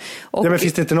akut. Och, men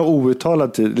finns det inte någon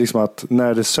outtalad tid? Liksom att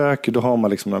när det söker, då har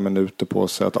man liksom några minuter på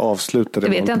sig att avsluta det.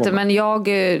 Det vet jag inte, men jag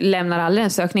lämnar aldrig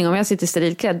en sökning. Om jag sitter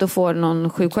sterilklädd, då får någon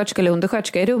sjuksköterska eller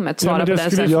undersköterska i rummet svara på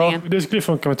den sökningen. Det skulle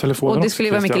funka med telefonen. Och det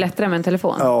skulle vara mycket lättare med en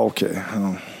telefon. Ja, okej.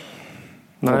 Ja.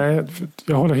 Nej,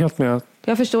 jag håller helt med.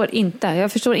 Jag förstår inte.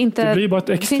 Det blir bara ett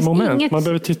extra moment. Man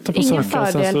behöver titta på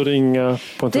sökaren sen så ringa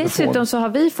på en telefon. Dessutom så har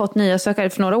vi fått nya sökare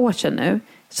för några år sedan nu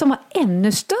som var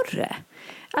ännu större.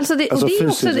 Alltså det är också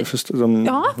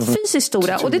fysiskt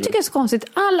stora. Och det tycker jag är så konstigt.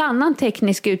 All annan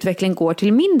teknisk utveckling går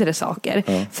till mindre saker.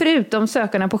 Ja. Förutom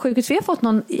sökarna på sjukhus. Vi har fått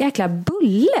någon jäkla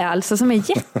bulle alltså, som är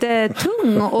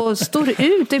jättetung och står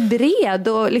ut, är bred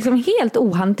och liksom helt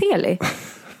ohanterlig.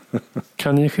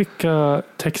 Kan ni skicka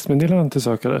textmeddelanden till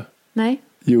sökare? Nej.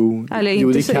 Jo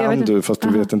det kan du, fast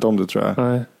du vet inte om det, tror jag.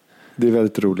 Nej. Det är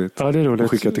väldigt roligt. Ja, det är roligt.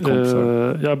 Att skicka till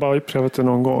kompisar. Jag har bara prövat det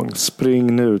någon gång.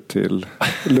 Spring nu till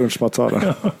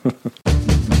lunchmatsalen.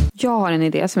 Jag har en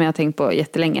idé som jag har tänkt på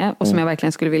jättelänge och som jag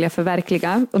verkligen skulle vilja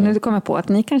förverkliga. Och nu kommer jag på att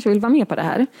ni kanske vill vara med på det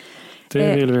här.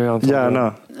 Det vill vi antagligen.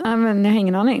 Gärna. Ja, men jag har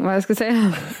ingen aning vad jag ska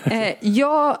säga.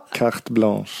 Carte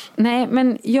blanche. Nej,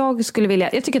 men jag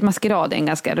tycker att maskerad är en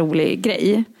ganska rolig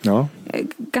grej. Ja.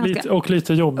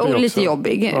 Lite jobbig också. Lite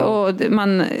jobbig. Ja. Och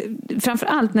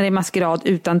framförallt när det är maskerad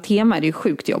utan tema är det ju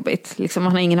sjukt jobbigt. Liksom,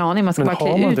 man har ingen aning, man ska bara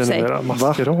klä ut sig.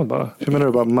 Maskerad bara? Hur menar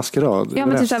du, bara maskerad? Ja,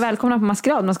 men typ så här, välkomna på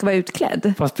maskerad, man ska vara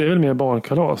utklädd. Fast det är väl mer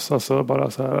barnkalas? Alltså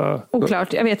bara så här...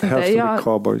 Oklart, jag vet inte.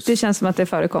 Det känns som att det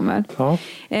förekommer. Ja.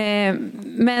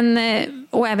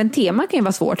 Och även tema kan ju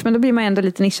vara svårt, men då blir man ändå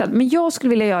lite nischad. Men jag skulle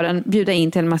vilja bjuda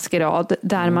in till en maskerad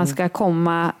där man ska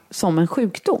komma som en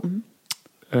sjukdom.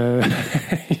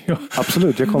 Ja.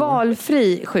 Absolut, jag kommer.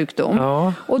 Valfri sjukdom.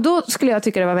 Ja. Och då skulle jag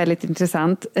tycka det var väldigt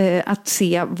intressant att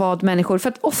se vad människor... För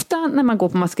att ofta när man går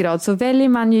på maskerad så väljer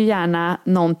man ju gärna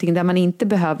någonting där man inte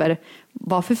behöver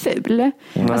vara för ful.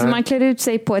 Alltså man klär ut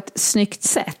sig på ett snyggt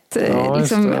sätt.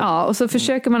 Och så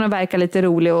försöker man att verka lite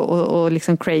rolig och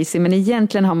liksom crazy, men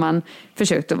egentligen har man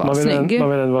försökt att vara snygg. Man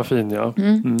vill ändå vara fin, ja.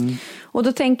 Och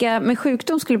då tänker jag, med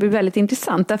sjukdom skulle det bli väldigt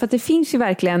intressant, därför att det finns ju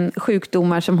verkligen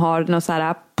sjukdomar som har någon så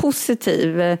här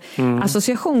positiv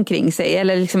association kring sig,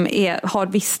 eller liksom har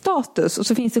viss status, och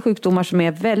så finns det sjukdomar som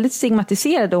är väldigt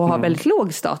stigmatiserade och har väldigt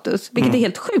låg status, vilket är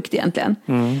helt sjukt egentligen.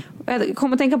 Jag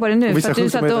kommer att tänka på det nu, för att du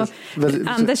satt och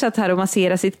Anders satt här och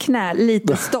masserade sitt knä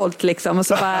lite stolt liksom, och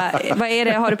så bara, vad är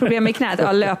det, har du problem med knät?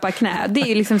 Ja, löpa knä. Det är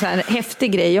ju liksom så här en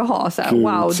häftig grej att ha, så här,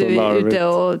 wow, du är ute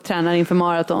och tränar inför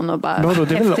maraton och bara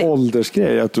det är väl en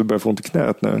åldersgrej att du börjar få ont i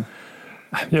knät nu?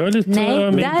 Jag är lite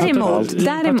däremot,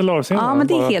 ja, men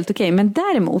det är helt okej. Men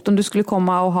däremot, om du skulle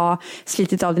komma och ha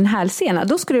slitit av din hälsena,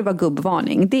 då skulle det vara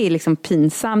gubbvarning. Det är liksom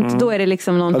pinsamt. Då är det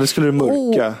liksom någon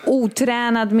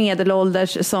otränad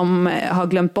medelålders som har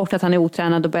glömt bort att han är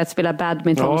otränad och börjat spela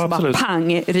badminton, och så bara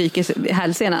pang, ryker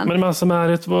hälsenan. Men massa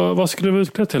märigt, vad skulle du vara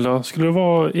utklädd till då? Skulle du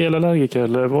vara elallergiker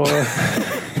eller vad?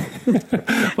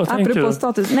 Vad tänker apropå du?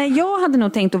 Status. Nej, jag hade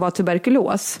nog tänkt att vara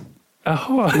tuberkulos.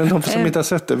 Aha. Men de som inte har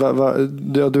sett det,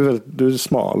 du är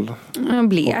smal.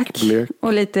 Blek.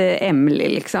 Och lite ämlig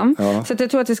liksom. Ja. Så att jag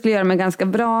tror att det skulle göra mig ganska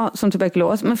bra som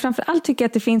tuberkulos. Men framförallt tycker jag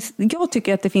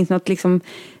att det finns något liksom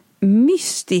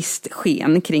mystiskt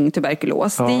sken kring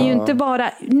tuberkulos. Ja. Det är ju inte bara,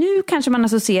 nu kanske man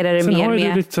associerar det mer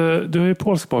med... Du har ju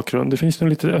polsk bakgrund, det finns nog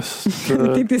lite öst... Du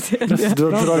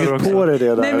har dragit på dig det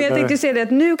där. Nej, men jag tänkte säga det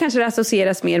att nu kanske det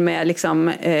associeras mer med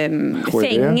liksom,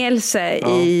 fängelse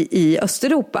i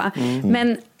Östeuropa.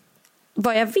 Men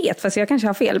vad jag vet, fast jag kanske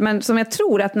har fel, men som jag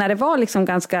tror att när det var liksom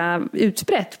ganska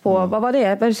utbrett på, vad var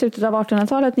det? Var det slutet av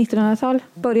 1800-talet, 1900-tal,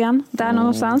 början, där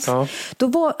någonstans. Ja.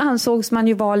 Då ansågs man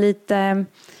ju vara lite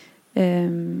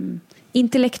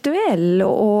intellektuell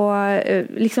och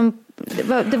liksom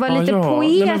det var lite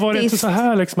poetiskt. Nej, men var det inte så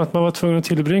här liksom, att man var tvungen att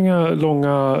tillbringa långa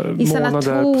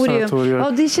månader på sanatorium?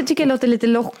 Ja, det tycker jag låter lite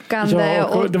lockande. Ja,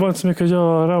 och det var inte så mycket att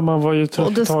göra. Man var ju trött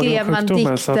och då skrev man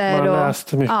dikter så att man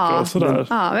läste mycket och sådär.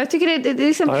 Ja, jag tycker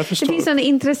det finns en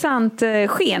intressant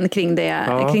sken kring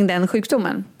kring den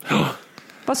sjukdomen. Ja.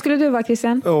 Vad skulle du vara,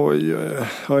 Christian? Oj,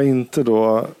 jag inte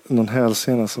då någon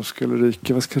hälsena som skulle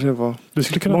ryka. Vad ska det vara?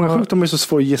 Många sjukdomar är så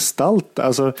svåra att gestalta.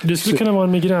 Alltså, du skulle kunna vara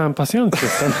en migränpatient,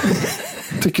 Christian.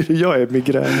 Tycker du jag är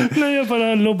migrän? Nej, jag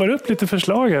bara lobbar upp lite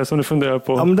förslag här som du funderar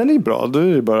på. Ja, men den är bra.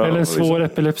 Du är bara, eller en svår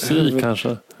epilepsi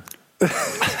kanske.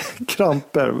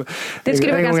 Kramper. Det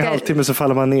skulle en gång i halvtimme så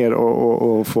faller man ner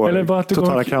och får eller bara att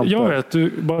totala kramper. Jag vet,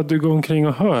 du går omkring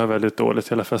och hör väldigt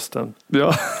dåligt hela festen.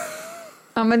 Ja.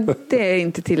 Ja, men det är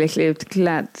inte tillräckligt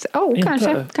utklädd.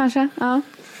 Kanske. Ja.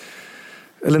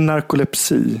 Eller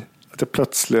narkolepsi. Att det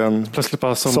plötsligt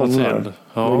bara somnar.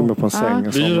 Ja. På en säng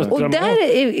och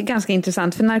där är ganska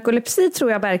intressant, för narkolepsi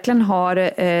tror jag verkligen har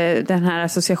den här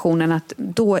associationen att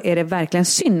då är det verkligen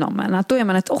synd om en. Att då är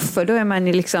man ett offer, då är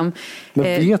man liksom... Men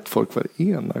vet folk vad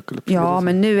det är narkolepsi? Ja,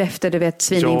 men nu efter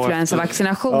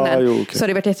svininfluensavaccinationen så har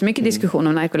det varit jättemycket diskussion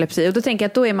om narkolepsi. Och då tänker jag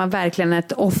att då är man verkligen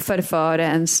ett offer för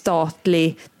en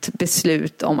statligt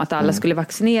beslut om att alla skulle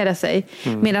vaccinera sig.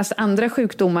 Medan andra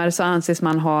sjukdomar så anses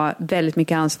man ha väldigt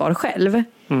mycket ansvar själv.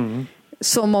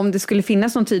 Som om det skulle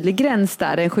finnas någon tydlig gräns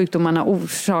där, en sjukdom man har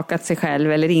orsakat sig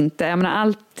själv eller inte. Jag menar,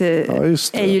 allt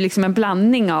är ju liksom en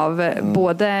blandning av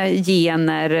både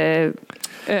gener,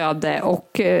 öde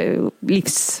och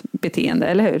livsbeteende,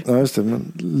 eller hur? Ja, just det.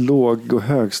 Men låg- och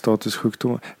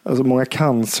högstatussjukdomar. Alltså många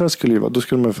cancer skulle ju vara, då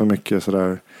skulle man få mycket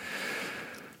sådär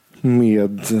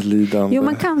medlidande. Jo,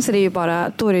 men cancer är ju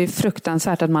bara, då är det ju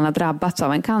fruktansvärt att man har drabbats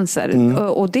av en cancer.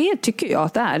 Och det tycker jag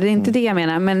att det är. Det är inte det jag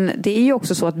menar, men det är ju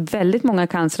också så att väldigt många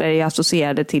cancer är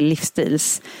associerade till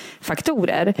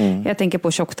livsstilsfaktorer. Jag tänker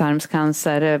på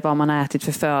tjocktarmscancer, vad man har ätit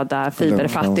för föda,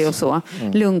 fiberfattig och så.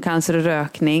 Lungcancer och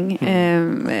rökning.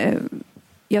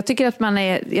 Jag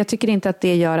tycker inte att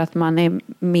det gör att man är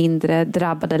mindre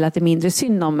drabbad eller att det är mindre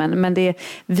synd om en, men det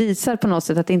visar på något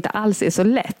sätt att det inte alls är så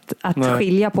lätt att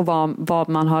skilja på vad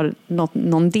man har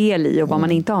någon del i och vad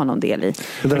man inte har någon del i.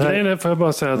 Grejen får jag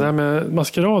bara säga, det här med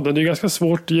maskeraden, det är ganska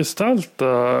svårt att gestalta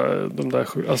de där.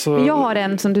 Alltså... Jag har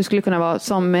en som du skulle kunna vara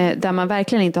där man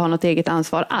verkligen inte har något eget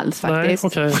ansvar alls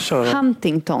faktiskt. Nej, okay,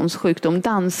 Huntingtons sjukdom,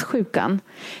 danssjukan.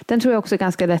 Den tror jag också är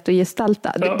ganska lätt att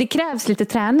gestalta. Ja. Det krävs lite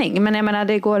träning, men jag menar,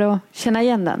 det går att känna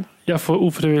igen den. Jag får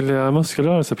ofrivilliga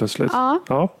muskelrörelser plötsligt. Ja.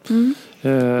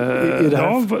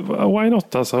 Why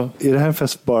not alltså? Är det här en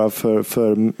fest bara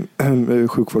för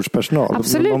sjukvårdspersonal?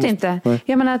 Absolut inte.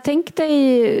 Jag menar, tänk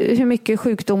dig hur mycket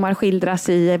sjukdomar skildras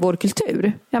i vår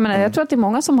kultur. Jag tror att det är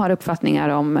många som har uppfattningar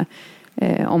om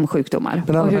sjukdomar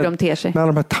och hur de ter sig. Men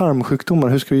alla de här tarmsjukdomar,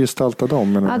 hur ska du gestalta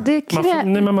dem?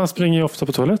 Man springer ju ofta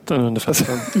på toaletten under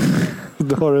festen.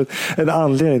 Du har en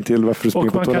anledning till varför du springer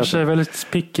på toaletten. Och man kanske är väldigt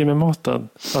picky med maten.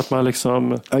 Att man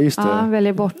liksom... Ja, just det. Ja,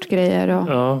 väljer bort grejer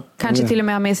och kanske till och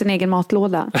med har med sin egen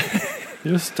matlåda.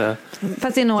 Just det.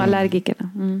 Fast det är nog allergikerna.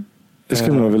 Jag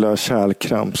skulle nog vilja ha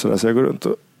kärlkramp så jag går runt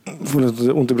och får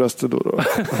lite ont i bröstet då.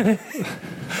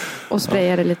 Och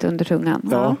sprayar det lite under tungan.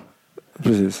 Ja.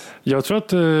 Precis. Jag tror att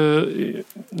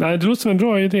det låter som en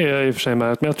bra idé i och för sig,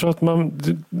 men jag tror att man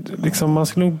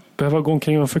skulle nog behöva gå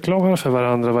omkring och förklara för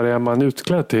varandra vad det är man är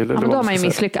utklädd till. Ja, men då har man ju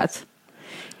misslyckats.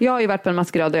 Jag har ju varit på en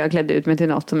maskerad och jag klädde ut mig till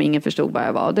något som ingen förstod vad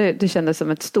jag var. Det kändes som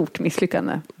ett stort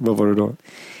misslyckande. Vad var du då?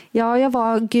 Ja, jag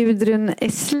var Gudrun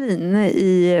Esslin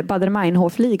i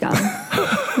Baader-Meinhof-ligan.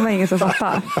 Det var ingen som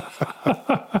fattade.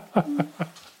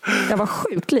 Jag var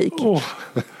sjukt lik.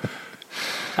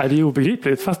 Nej, det är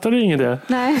obegripligt. Fattar du ingen det?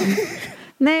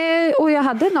 Nej, och jag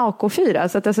hade en AK4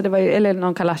 så att det var eller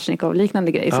någon Kalashnikov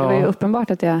liknande grej. Så det var ju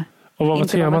uppenbart att jag... Och vad var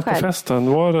temat på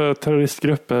festen? Var det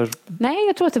terroristgrupper? Nej,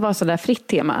 jag tror att det var sådär fritt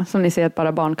tema som ni ser att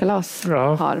bara barnkalas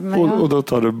har. Men och då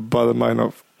tar du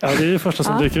Baader-Meinhof. Ja, det är det första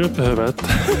som dyker upp i huvudet.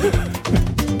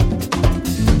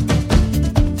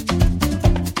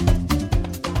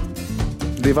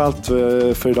 Det var allt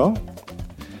för idag.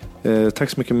 Tack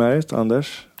så mycket Märit,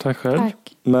 Anders. Tack själv. Tack.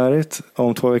 Märit,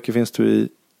 om 2 veckor finns du i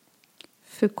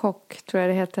Phu Quoc tror jag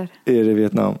det heter. Är det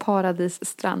Vietnam?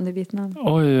 Paradisstrand i Vietnam.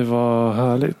 Oj, vad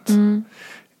härligt.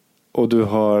 Och du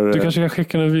kanske kan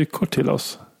skicka en vykort till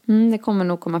oss. Det kommer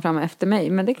nog komma fram efter mig,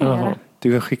 men det kan jag göra.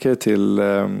 Du kan skicka det till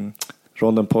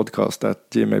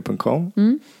rondenpodcast@gmail.com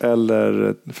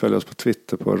eller följ oss på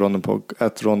Twitter på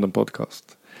 @rondenpodcast.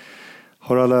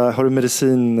 Har du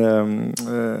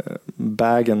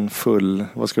medicinbagen full?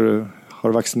 Har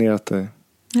du vaccinerat dig?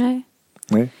 Nej.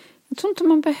 Jag tror inte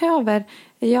man behöver.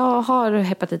 Jag har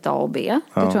hepatit A och B.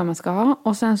 Det tror jag man ska ha.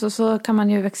 Och sen så kan man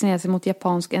ju vaccinera sig mot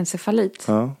japansk encefalit.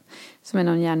 Som är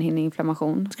någon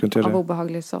hjärnhinneinflammation av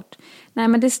obehaglig sort. Nej,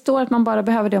 men det står att man bara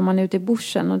behöver det om man är ute i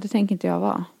bushen. Och det tänker inte jag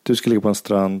vara. Du ska ligga på en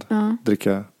strand,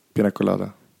 dricka pina colada.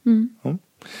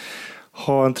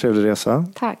 Ha en trevlig resa.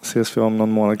 Tack. Ses vi om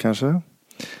någon månad kanske.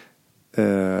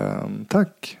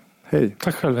 Tack. Hej.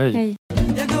 Tack själv. Hej.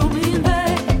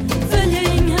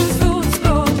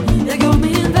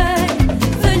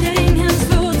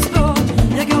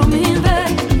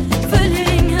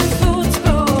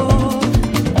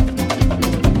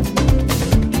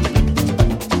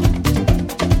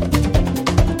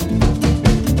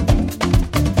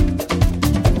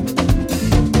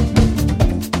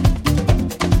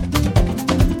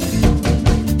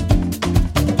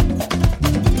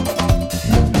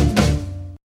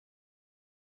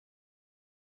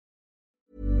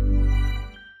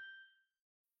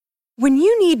 When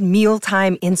you need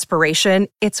mealtime inspiration,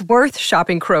 it's worth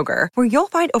shopping Kroger, where you'll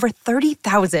find over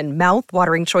 30,000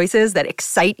 mouth-watering choices that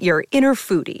excite your inner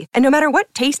foodie. And no matter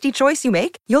what tasty choice you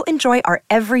make, you'll enjoy our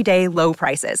everyday low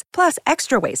prices, plus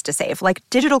extra ways to save, like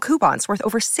digital coupons worth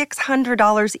over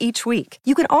 $600 each week.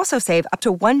 You can also save up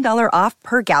to $1 off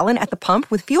per gallon at the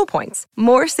pump with fuel points.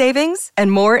 More savings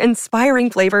and more inspiring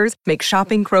flavors make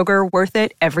shopping Kroger worth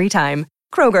it every time.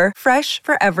 Kroger, fresh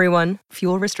for everyone.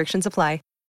 Fuel restrictions apply.